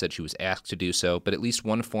 although she said she was asked to do so. But at least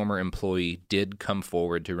one former employee did come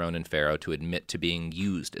forward to Ronan Farrow to admit to being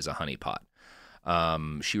used as a honeypot.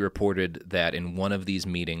 She reported that in one of these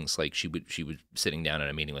meetings, like she was sitting down in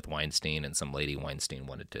a meeting with Weinstein and some lady Weinstein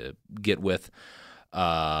wanted to get with,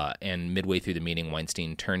 and midway through the meeting,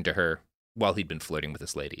 Weinstein turned to her while he'd been flirting with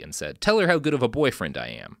this lady and said, tell her how good of a boyfriend I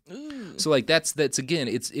am. Ooh. So like that's again,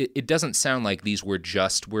 it doesn't sound like these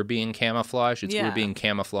we're being camouflaged. It's we're being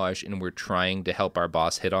camouflaged and we're trying to help our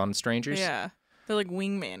boss hit on strangers. Yeah. They're like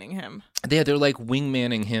wingmanning him. Yeah, they're like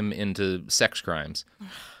wingmanning him into sex crimes.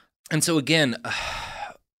 And so again,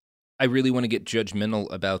 I really want to get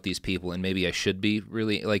judgmental about these people, and maybe I should be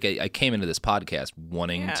really, like I came into this podcast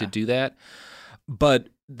wanting to do that. But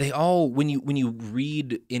they all, when you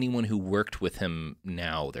read anyone who worked with him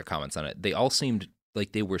now, their comments on it, they all seemed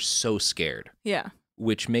like they were so scared. Yeah.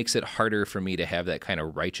 Which makes it harder for me to have that kind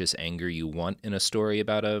of righteous anger you want in a story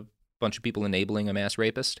about a bunch of people enabling a mass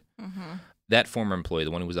rapist. Mm-hmm. That former employee,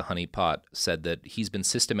 the one who was a honeypot, said that he's been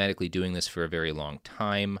systematically doing this for a very long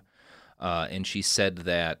time. And she said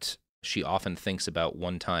that she often thinks about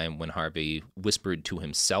one time when Harvey whispered to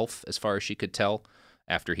himself, as far as she could tell,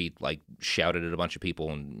 after he like shouted at a bunch of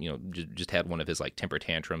people and, you know, just had one of his like temper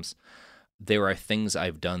tantrums. There are things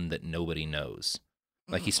I've done that nobody knows.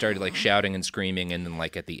 Like he started like shouting and screaming, and then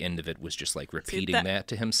like at the end of it was just like repeating that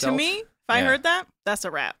to himself. To me, if I heard that, that's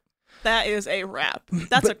a wrap. That is a wrap.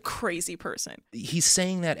 That's a crazy person. He's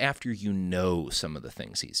saying that after you know some of the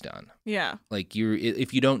things he's done. Yeah. Like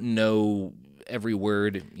if you don't know every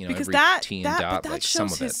word, because every T and dot, that like shows some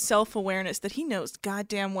of his it. self-awareness that he knows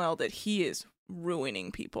goddamn well that he is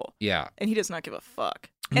ruining people. Yeah. And he does not give a fuck.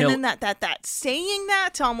 And then that saying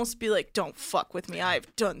that to almost be like, don't fuck with me,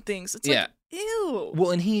 I've done things. It's like, ew.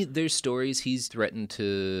 Well, and there's stories he's threatened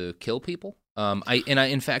to kill people.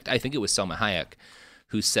 In fact, I think it was Selma Hayek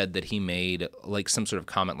who said that he made like some sort of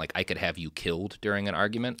comment like, I could have you killed during an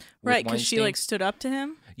argument. Right, because she like stood up to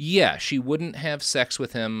him? Yeah, she wouldn't have sex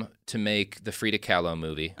with him to make the Frida Kahlo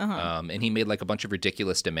movie. And he made like a bunch of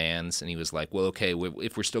ridiculous demands. And he was like, well, okay,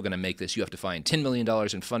 if we're still going to make this, you have to find $10 million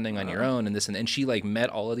in funding on your own and this. And she like met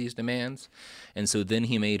all of these demands. And so then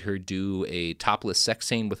he made her do a topless sex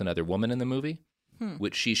scene with another woman in the movie,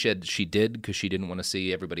 which she said she did because she didn't want to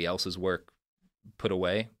see everybody else's work put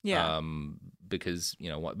away. Yeah. Because,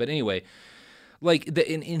 what. But anyway, like,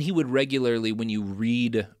 and he would regularly, when you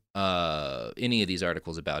read any of these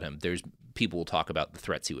articles about him, there's people will talk about the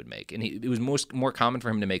threats he would make. And it was more common for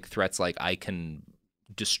him to make threats like, I can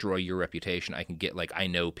destroy your reputation. I can get, like, I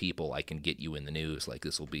know people. I can get you in the news. Like,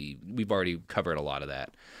 we've already covered a lot of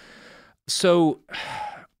that. So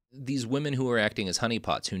these women who were acting as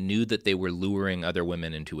honeypots, who knew that they were luring other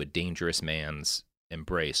women into a dangerous man's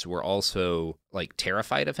embrace, were also, like,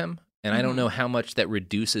 terrified of him. And I don't know how much that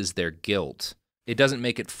reduces their guilt. It doesn't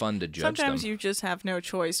make it fun to judge them. Sometimes you just have no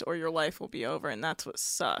choice or your life will be over, and that's what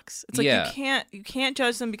sucks. It's like you can't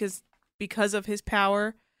judge them because of his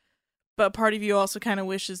power, but part of you also kind of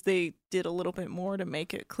wishes they did a little bit more to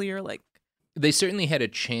make it clear. Like, they certainly had a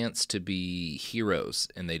chance to be heroes,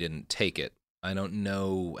 and they didn't take it. I don't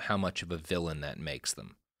know how much of a villain that makes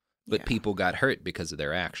them, but people got hurt because of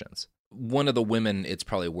their actions. One of the women, it's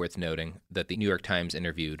probably worth noting, that the New York Times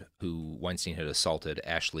interviewed who Weinstein had assaulted,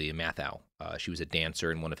 Ashley Mathau. She was a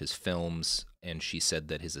dancer in one of his films, and she said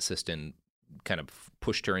that his assistant kind of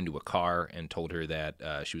pushed her into a car and told her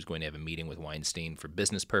that she was going to have a meeting with Weinstein for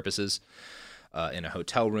business purposes in a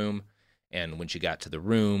hotel room. And when she got to the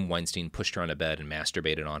room, Weinstein pushed her on a bed and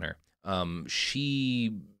masturbated on her.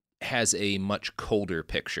 She has a much colder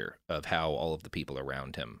picture of how all of the people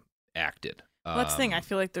around him acted. Well, that's the thing. I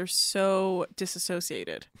feel like they're so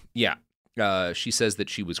disassociated. Yeah. She says that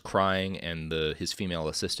she was crying and his female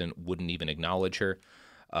assistant wouldn't even acknowledge her,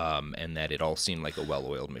 and that it all seemed like a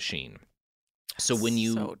well-oiled machine. So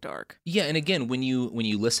so dark. Yeah, and again, when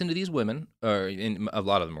you listen to these women, and a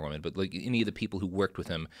lot of them are women, but like any of the people who worked with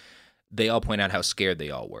him, they all point out how scared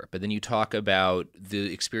they all were. But then you talk about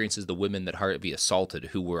the experiences of the women that Harvey assaulted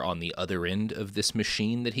who were on the other end of this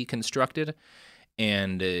machine that he constructed.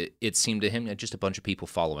 And it seemed to him just a bunch of people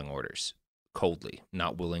following orders coldly,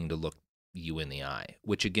 not willing to look you in the eye,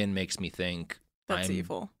 which again makes me think that's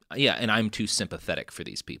evil. Yeah, and I'm too sympathetic for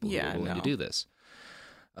these people who are willing to do this.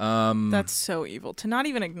 That's so evil. To not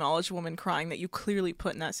even acknowledge a woman crying that you clearly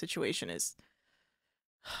put in that situation is,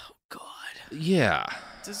 oh God. Yeah.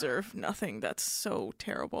 Deserve nothing. That's so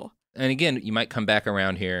terrible. And again, you might come back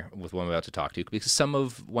around here with what I'm about to talk to, because some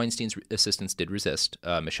of Weinstein's assistants did resist.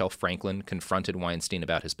 Michelle Franklin confronted Weinstein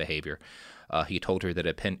about his behavior. He told her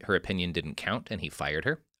that her opinion didn't count, and he fired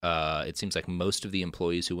her. It seems like most of the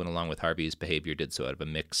employees who went along with Harvey's behavior did so out of a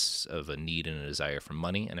mix of a need and a desire for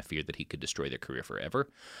money and a fear that he could destroy their career forever.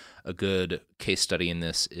 A good case study in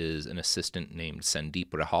this is an assistant named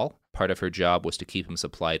Sandeep Rahal. Part of her job was to keep him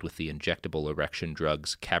supplied with the injectable erection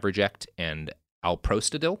drugs Caverject and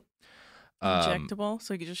Alprostadil. Injectable,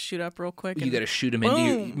 so you can just shoot up real quick. You got to shoot them into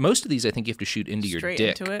your... Most of these, I think you have to shoot into your dick.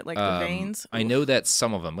 Straight into it, like the veins. I know that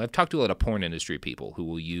some of them... I've talked to a lot of porn industry people who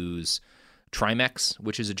will use Trimex,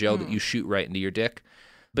 which is a gel that you shoot right into your dick,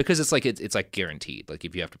 because it's like guaranteed. Like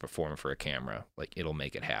if you have to perform for a camera, like it'll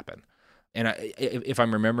make it happen. And if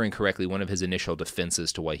I'm remembering correctly, one of his initial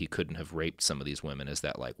defenses to why he couldn't have raped some of these women is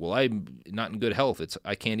that, like, well, I'm not in good health.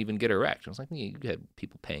 I can't even get erect. I was like, you had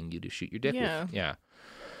people paying you to shoot your dick with. Yeah.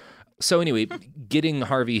 So anyway, getting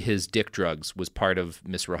Harvey his dick drugs was part of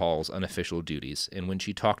Miss Rahal's unofficial duties, and when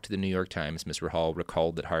she talked to the New York Times, Miss Rahal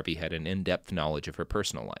recalled that Harvey had an in-depth knowledge of her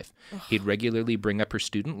personal life. He'd regularly bring up her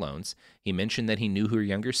student loans. He mentioned that he knew her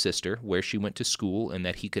younger sister, where she went to school, and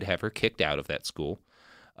that he could have her kicked out of that school.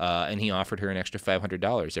 And he offered her an extra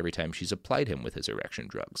 $500 every time she supplied him with his erection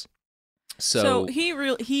drugs. So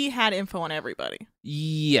he had info on everybody.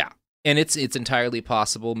 Yeah. And it's entirely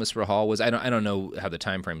possible Miss Rahal was, I don't know how the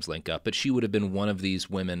time frames link up, but she would have been one of these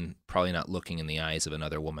women probably not looking in the eyes of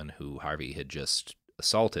another woman who Harvey had just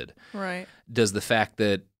assaulted. Right. Does the fact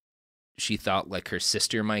that she thought like her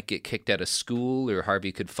sister might get kicked out of school or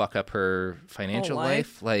Harvey could fuck up her financial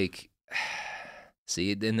life, like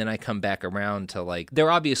See, and then I come back around to, like, they're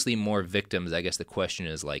obviously more victims. I guess the question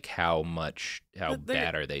is, like, how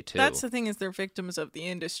bad are they, too? That's the thing, is they're victims of the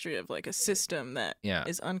industry, of, like, a system that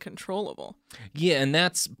is uncontrollable. Yeah, and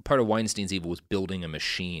that's part of Weinstein's evil, was building a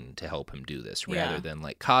machine to help him do this, rather than,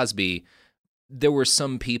 like, Cosby. There were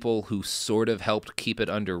some people who sort of helped keep it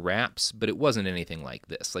under wraps, but it wasn't anything like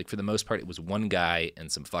this. Like, for the most part, it was one guy and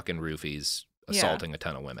some fucking roofies assaulting a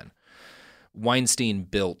ton of women. Weinstein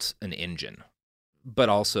built an engine, but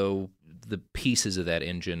also the pieces of that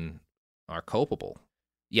engine are culpable.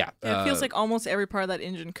 Yeah. It feels like almost every part of that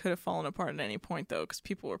engine could have fallen apart at any point, though, because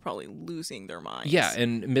people were probably losing their minds. Yeah,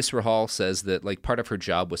 and Miss Rahal says that, like, part of her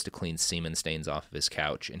job was to clean semen stains off of his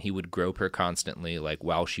couch, and he would grope her constantly, like,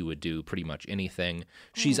 while she would do pretty much anything.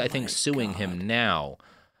 She's, I think, suing him now.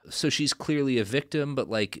 So she's clearly a victim, but,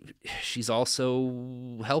 like, she's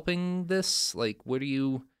also helping this. Like, what are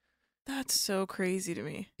you... That's so crazy to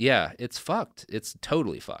me. Yeah, it's fucked. It's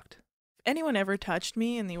totally fucked. If anyone ever touched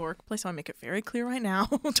me in the workplace, I'll make it very clear right now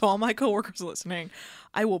to all my coworkers listening,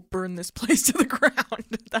 I will burn this place to the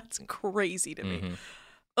ground. That's crazy to me.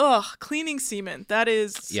 Ugh, cleaning semen. That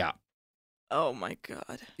is... Yeah. Oh, my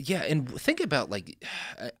God. Yeah, and think about, like,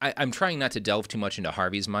 I'm trying not to delve too much into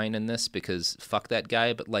Harvey's mind in this, because fuck that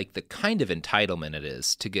guy, but, like, the kind of entitlement it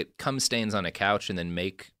is to get cum stains on a couch and then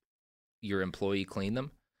make your employee clean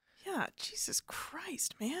them. Yeah, Jesus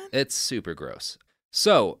Christ, man. It's super gross.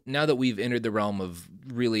 So, now that we've entered the realm of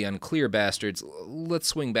really unclear bastards, let's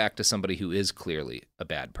swing back to somebody who is clearly a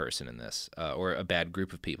bad person in this, or a bad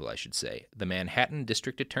group of people, I should say. The Manhattan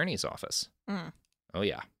District Attorney's Office. Oh,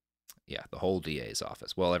 yeah. Yeah, the whole DA's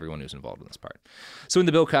office. Well, everyone who's involved in this part. So in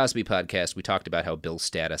the Bill Cosby podcast, we talked about how Bill's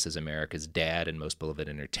status as America's dad and most beloved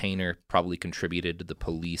entertainer probably contributed to the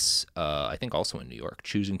police, I think also in New York,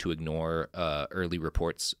 choosing to ignore early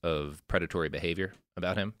reports of predatory behavior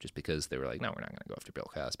about him, just because they were like, no, we're not going to go after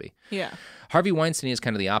Bill Cosby. Yeah. Harvey Weinstein is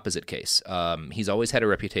kind of the opposite case. He's always had a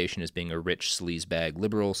reputation as being a rich sleazebag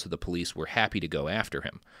liberal, so the police were happy to go after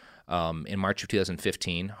him. In March of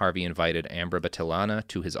 2015, Harvey invited Ambra Battilana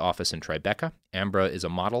to his office in Tribeca. Ambra is a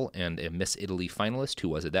model and a Miss Italy finalist who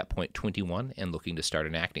was at that point 21 and looking to start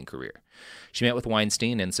an acting career. She met with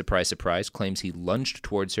Weinstein and, surprise, surprise, claims he lunged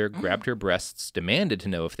towards her, grabbed her breasts, demanded to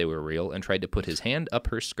know if they were real, and tried to put his hand up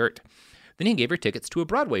her skirt. Then he gave her tickets to a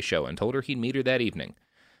Broadway show and told her he'd meet her that evening.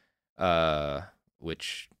 There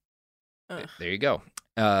you go.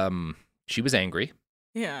 She was angry.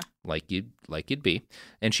 Yeah. Like you'd be.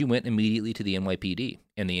 And she went immediately to the NYPD.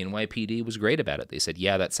 And the NYPD was great about it. They said,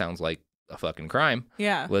 yeah, that sounds like a fucking crime.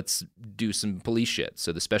 Yeah. Let's do some police shit.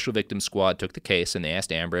 So the Special Victims Squad took the case, and they asked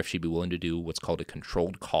Ambra if she'd be willing to do what's called a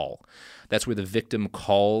controlled call. That's where the victim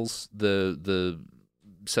calls the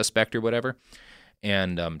suspect or whatever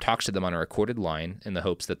and talks to them on a recorded line in the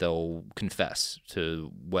hopes that they'll confess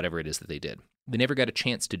to whatever it is that they did. They never got a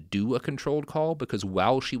chance to do a controlled call because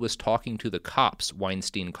while she was talking to the cops,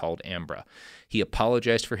 Weinstein called Ambra. He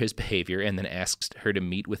apologized for his behavior and then asked her to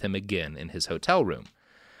meet with him again in his hotel room.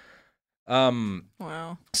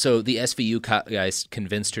 Wow. So the SVU guys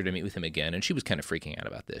convinced her to meet with him again, and she was kind of freaking out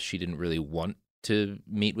about this. She didn't really want to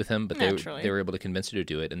meet with him, but they were able to convince her to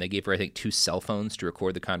do it, and they gave her, I think, 2 cell phones to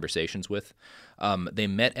record the conversations with. They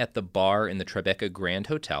met at the bar in the Tribeca Grand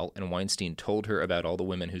Hotel, and Weinstein told her about all the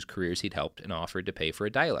women whose careers he'd helped and offered to pay for a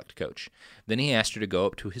dialect coach. Then he asked her to go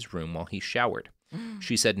up to his room while he showered.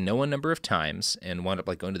 She said no a number of times and wound up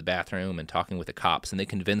like going to the bathroom and talking with the cops, and they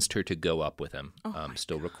convinced her to go up with him,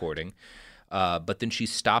 still recording. But then she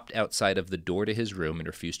stopped outside of the door to his room and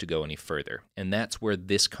refused to go any further. And that's where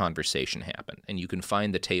this conversation happened. And you can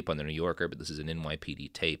find the tape on the New Yorker, but this is an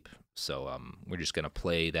NYPD tape. So we're just going to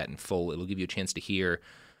play that in full. It'll give you a chance to hear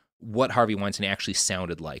what Harvey Weinstein actually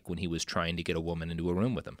sounded like when he was trying to get a woman into a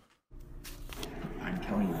room with him. I'm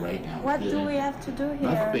telling you right now. What do we have to do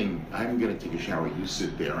here? Nothing. I'm going to take a shower. You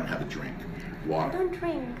sit there and have a drink. Water. I don't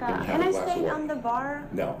drink. Can I stay on the bar?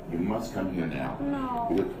 No, you must come here now.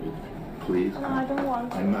 No. Please. No, I don't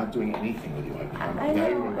want to. I'm not doing anything with you. Now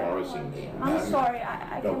you're embarrassing me. I'm sorry.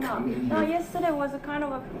 I cannot. No, yesterday was a kind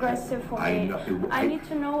of aggressive for me. I need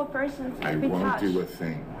to know a person to be touched. I won't do a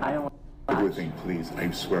thing. I don't want do a thing, please.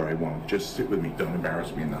 I swear I won't. Just sit with me. Don't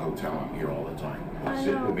embarrass me in the hotel. I'm here all the time. I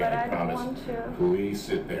sit know, with me. but I don't promise. Want to. Please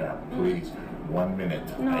sit there. Please. 1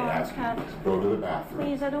 minute. No, I ask can't. you. Go to the bathroom.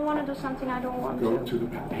 Please, I don't want to do something I don't want Go to. to the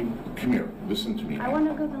bathroom. Come here. Listen to me. I want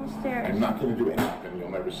to go downstairs. I'm not going to do anything.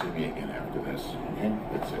 You'll never see me again after this. Okay?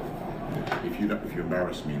 That's it. If you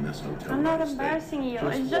embarrass me in this hotel, I'm not embarrassing you.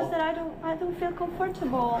 It's just that I don't feel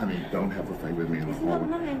comfortable. I mean, don't have a fight with me in the hall.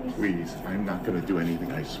 Please, I'm not going to do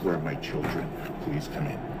anything. I swear, my children. Please come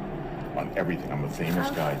in. on everything. I'm a famous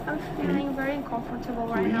guy. I'm feeling very uncomfortable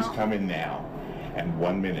right now. Please come in now. And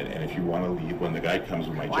 1 minute, and if you want to leave, when the guy comes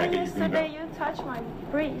with my jacket, you can go. Yesterday you touched my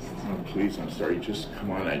breast. Oh, please, I'm sorry. Just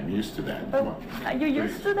come on. I'm used to that. But Come on. are you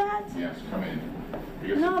used to that? Yes, come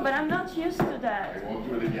in. No, but I'm not used to that. I won't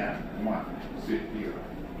do it again. Come on. Sit here.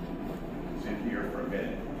 Sit here for a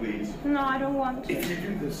minute, please. No, I don't want to. If you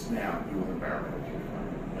do this now, you will embarrass me.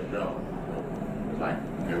 But no.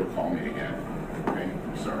 Fine. Never call me again. Okay?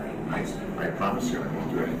 I'm sorry. I promise you I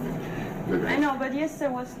won't do anything. I know, but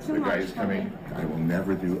yesterday was too much. The guy is coming. I will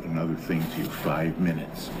never do another thing to you. 5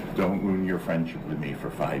 minutes. Don't ruin your friendship with me for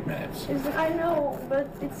 5 minutes. I know, but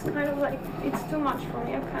it's kind of like, it's too much for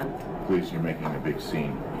me. I can't. Please, you're making a big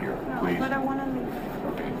scene here. No, Please. but I want to leave.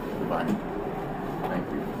 Okay, goodbye.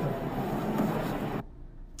 Thank you.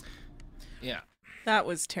 Yeah. That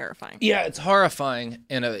was terrifying. Yeah, it's horrifying.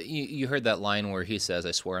 And you heard that line where he says,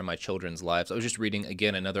 "I swear on my children's lives." I was just reading,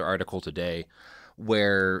 again, another article today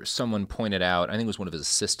where someone pointed out, I think it was one of his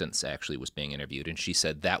assistants actually was being interviewed, and she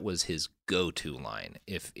said that was his go-to line,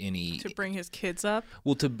 if any. To bring his kids up?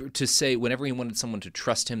 Well, to say whenever he wanted someone to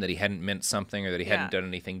trust him that he hadn't meant something or that he hadn't done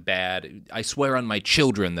anything bad, "I swear on my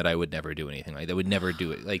children that I would never do anything like that. Would never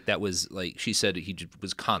do it." Like, that was, like, she said he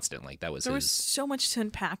was constant. Like, that was There was so much to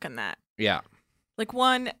unpack on that. Yeah. Like,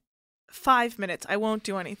 5 minutes, I won't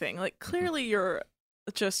do anything. Like, clearly you're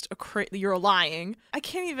just you're lying. I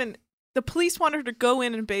can't even... The police wanted her to go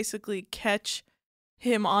in and basically catch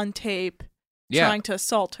him on tape trying to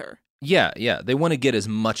assault her. Yeah. They want to get as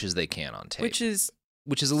much as they can on tape. Which is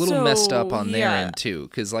a little messed up on their end, too.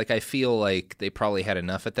 Because, like, I feel like they probably had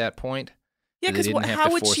enough at that point. Yeah, because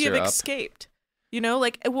how would she have escaped? You know,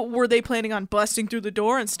 like, were they planning on busting through the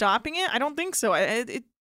door and stopping it? I don't think so.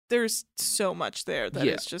 There's so much there that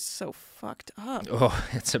is just so fucked up. Oh,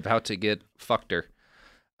 it's about to get fucked-er.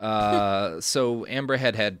 So Ambra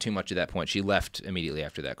had too much at that point. She left immediately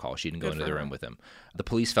after that call. She didn't go into the room with him. The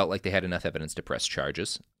police felt like they had enough evidence to press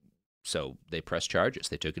charges. So they pressed charges.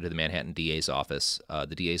 They took it to the Manhattan DA's office.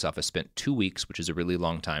 The DA's office spent 2 weeks, which is a really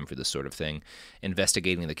long time for this sort of thing,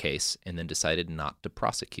 investigating the case, and then decided not to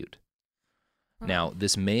prosecute. Now,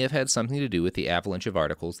 this may have had something to do with the avalanche of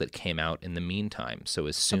articles that came out in the meantime. So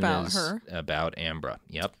as soon about her? About Ambra,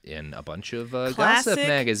 in a bunch of Classic gossip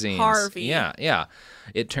magazines. Harvey. Yeah.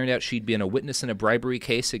 It turned out she'd been a witness in a bribery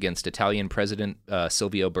case against Italian President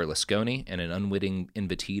Silvio Berlusconi and an unwitting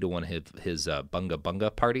invitee to one of his bunga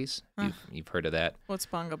bunga parties. You've heard of that? What's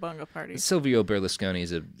bunga bunga parties? Silvio Berlusconi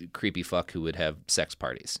is a creepy fuck who would have sex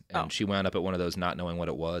parties, and she wound up at one of those not knowing what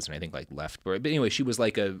it was, and I think left. But anyway, she was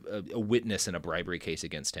like a witness in a bribery case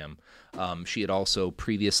against him. She had also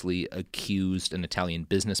previously accused an Italian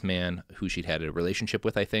businessman who she'd had a relationship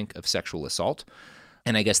with, I think, of sexual assault.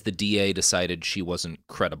 And I guess the DA decided she wasn't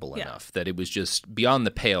credible enough, that it was just beyond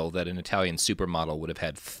the pale that an Italian supermodel would have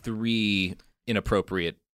had 3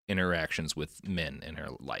 inappropriate interactions with men in her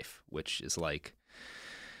life, which is like,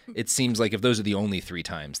 it seems like if those are the only 3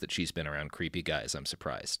 times that she's been around creepy guys, I'm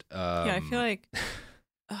surprised. I feel like,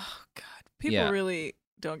 oh God, people really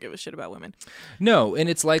don't give a shit about women. No, and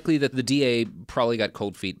it's likely that the DA probably got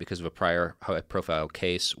cold feet because of a prior high-profile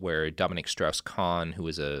case where Dominique Strauss-Kahn, who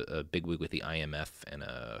was a bigwig with the IMF and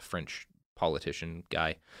a French politician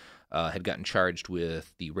guy, had gotten charged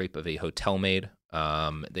with the rape of a hotel maid.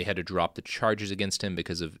 They had to drop the charges against him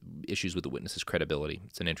because of issues with the witness's credibility.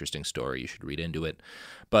 It's an interesting story. You should read into it.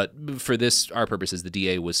 But for our purposes, the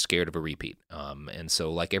DA was scared of a repeat. And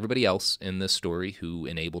so, like everybody else in this story who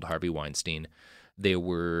enabled Harvey Weinstein, they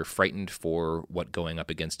were frightened for what going up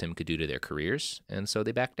against him could do to their careers, and so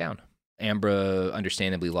they backed down. Ambra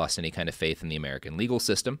understandably lost any kind of faith in the American legal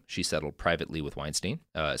system. She settled privately with Weinstein.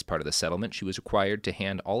 As part of the settlement, she was required to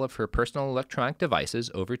hand all of her personal electronic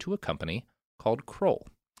devices over to a company called Kroll.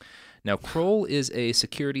 Now, Kroll is a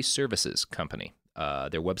security services company.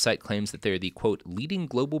 Their website claims that they're the, quote, leading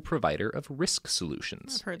global provider of risk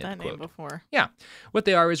solutions. I've heard that name before. Yeah. What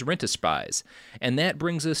they are is rent-a-spies. And that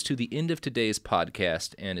brings us to the end of today's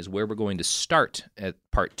podcast and is where we're going to start at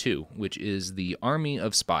part 2, which is the army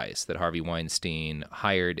of spies that Harvey Weinstein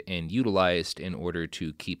hired and utilized in order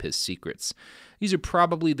to keep his secrets. These are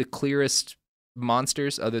probably the clearest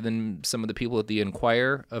monsters, other than some of the people at the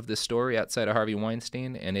Enquirer, of this story outside of Harvey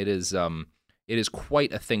Weinstein, and it is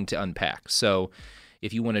quite a thing to unpack. So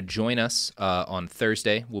if you want to join us on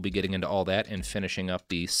Thursday, we'll be getting into all that and finishing up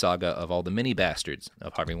the saga of all the mini bastards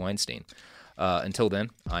of Harvey Weinstein. Until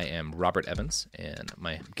then, I am Robert Evans, and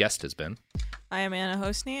my guest has been... I am Anna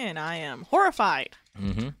Hosny, and I am horrified.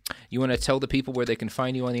 Mm-hmm. You want to tell the people where they can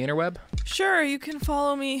find you on the interweb? Sure, you can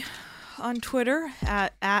follow me on Twitter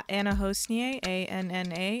at Anna Hossnieh,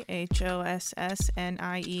 ANNAHOSSNIEH.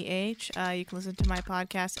 You can listen to my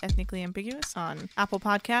podcast, Ethnically Ambiguous, on Apple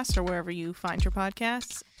Podcasts or wherever you find your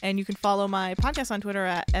podcasts. And you can follow my podcast on Twitter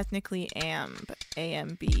at ethnicallyamb,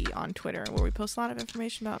 AMB on Twitter, where we post a lot of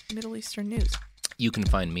information about Middle Eastern news. You can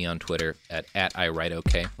find me on Twitter at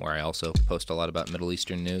IWriteOK, where I also post a lot about Middle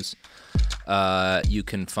Eastern news. You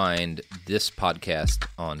can find this podcast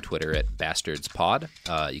on Twitter at BastardsPod.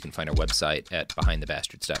 You can find our website at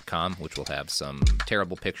BehindTheBastards.com, which will have some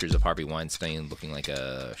terrible pictures of Harvey Weinstein looking like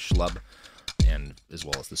a schlub, and as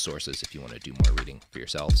well as the sources if you want to do more reading for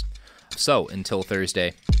yourselves. So, until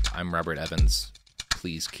Thursday, I'm Robert Evans.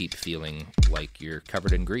 Please keep feeling like you're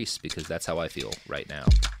covered in grease, because that's how I feel right now.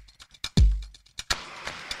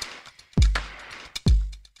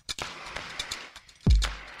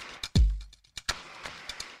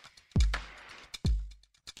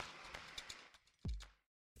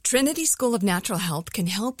 Trinity School of Natural Health can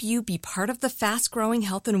help you be part of the fast-growing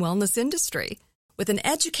health and wellness industry. With an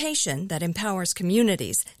education that empowers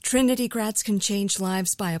communities, Trinity grads can change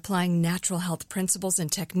lives by applying natural health principles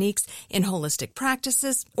and techniques in holistic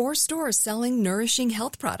practices or stores selling nourishing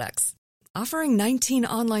health products. Offering 19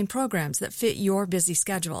 online programs that fit your busy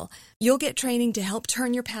schedule, you'll get training to help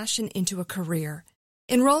turn your passion into a career.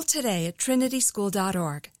 Enroll today at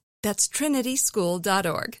trinityschool.org. That's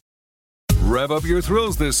trinityschool.org. Rev up your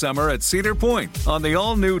thrills this summer at Cedar Point on the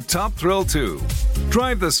all-new Top Thrill 2.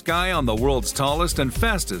 Drive the sky on the world's tallest and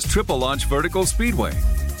fastest triple-launch vertical speedway.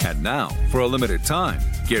 And now, for a limited time,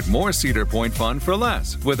 get more Cedar Point fun for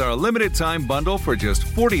less with our limited-time bundle for just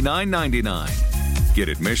 $49.99. Get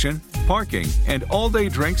admission, parking, and all-day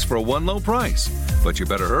drinks for one low price. But you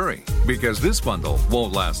better hurry, because this bundle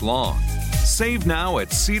won't last long. Save now at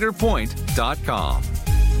cedarpoint.com.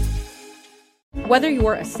 Whether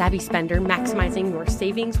you're a savvy spender maximizing your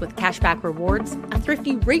savings with cashback rewards, a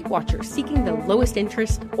thrifty rate watcher seeking the lowest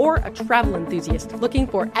interest, or a travel enthusiast looking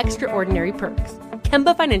for extraordinary perks,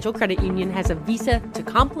 Kemba Financial Credit Union has a visa to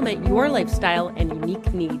complement your lifestyle and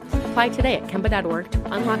unique needs. Apply today at Kemba.org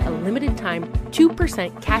to unlock a limited-time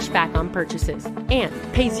 2% cash back on purchases and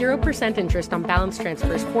pay 0% interest on balance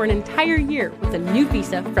transfers for an entire year with a new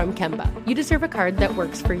visa from Kemba. You deserve a card that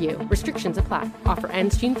works for you. Restrictions apply. Offer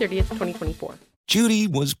ends June 30th, 2024. Judy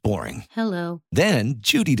was boring. Hello. Then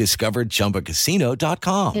Judy discovered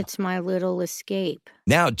ChumbaCasino.com. It's my little escape.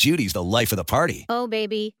 Now Judy's the life of the party. Oh,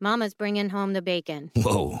 baby, mama's bringing home the bacon.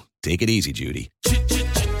 Whoa, take it easy, Judy.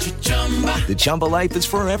 The Chumba life is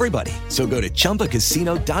for everybody. So go to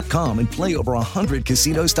ChumbaCasino.com and play over 100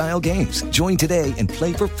 casino-style games. Join today and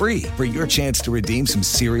play for free for your chance to redeem some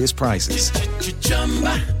serious prizes.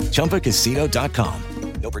 ChumbaCasino.com.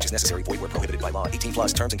 No purchase necessary. Void where prohibited by law. 18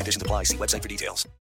 plus terms and conditions apply. See website for details.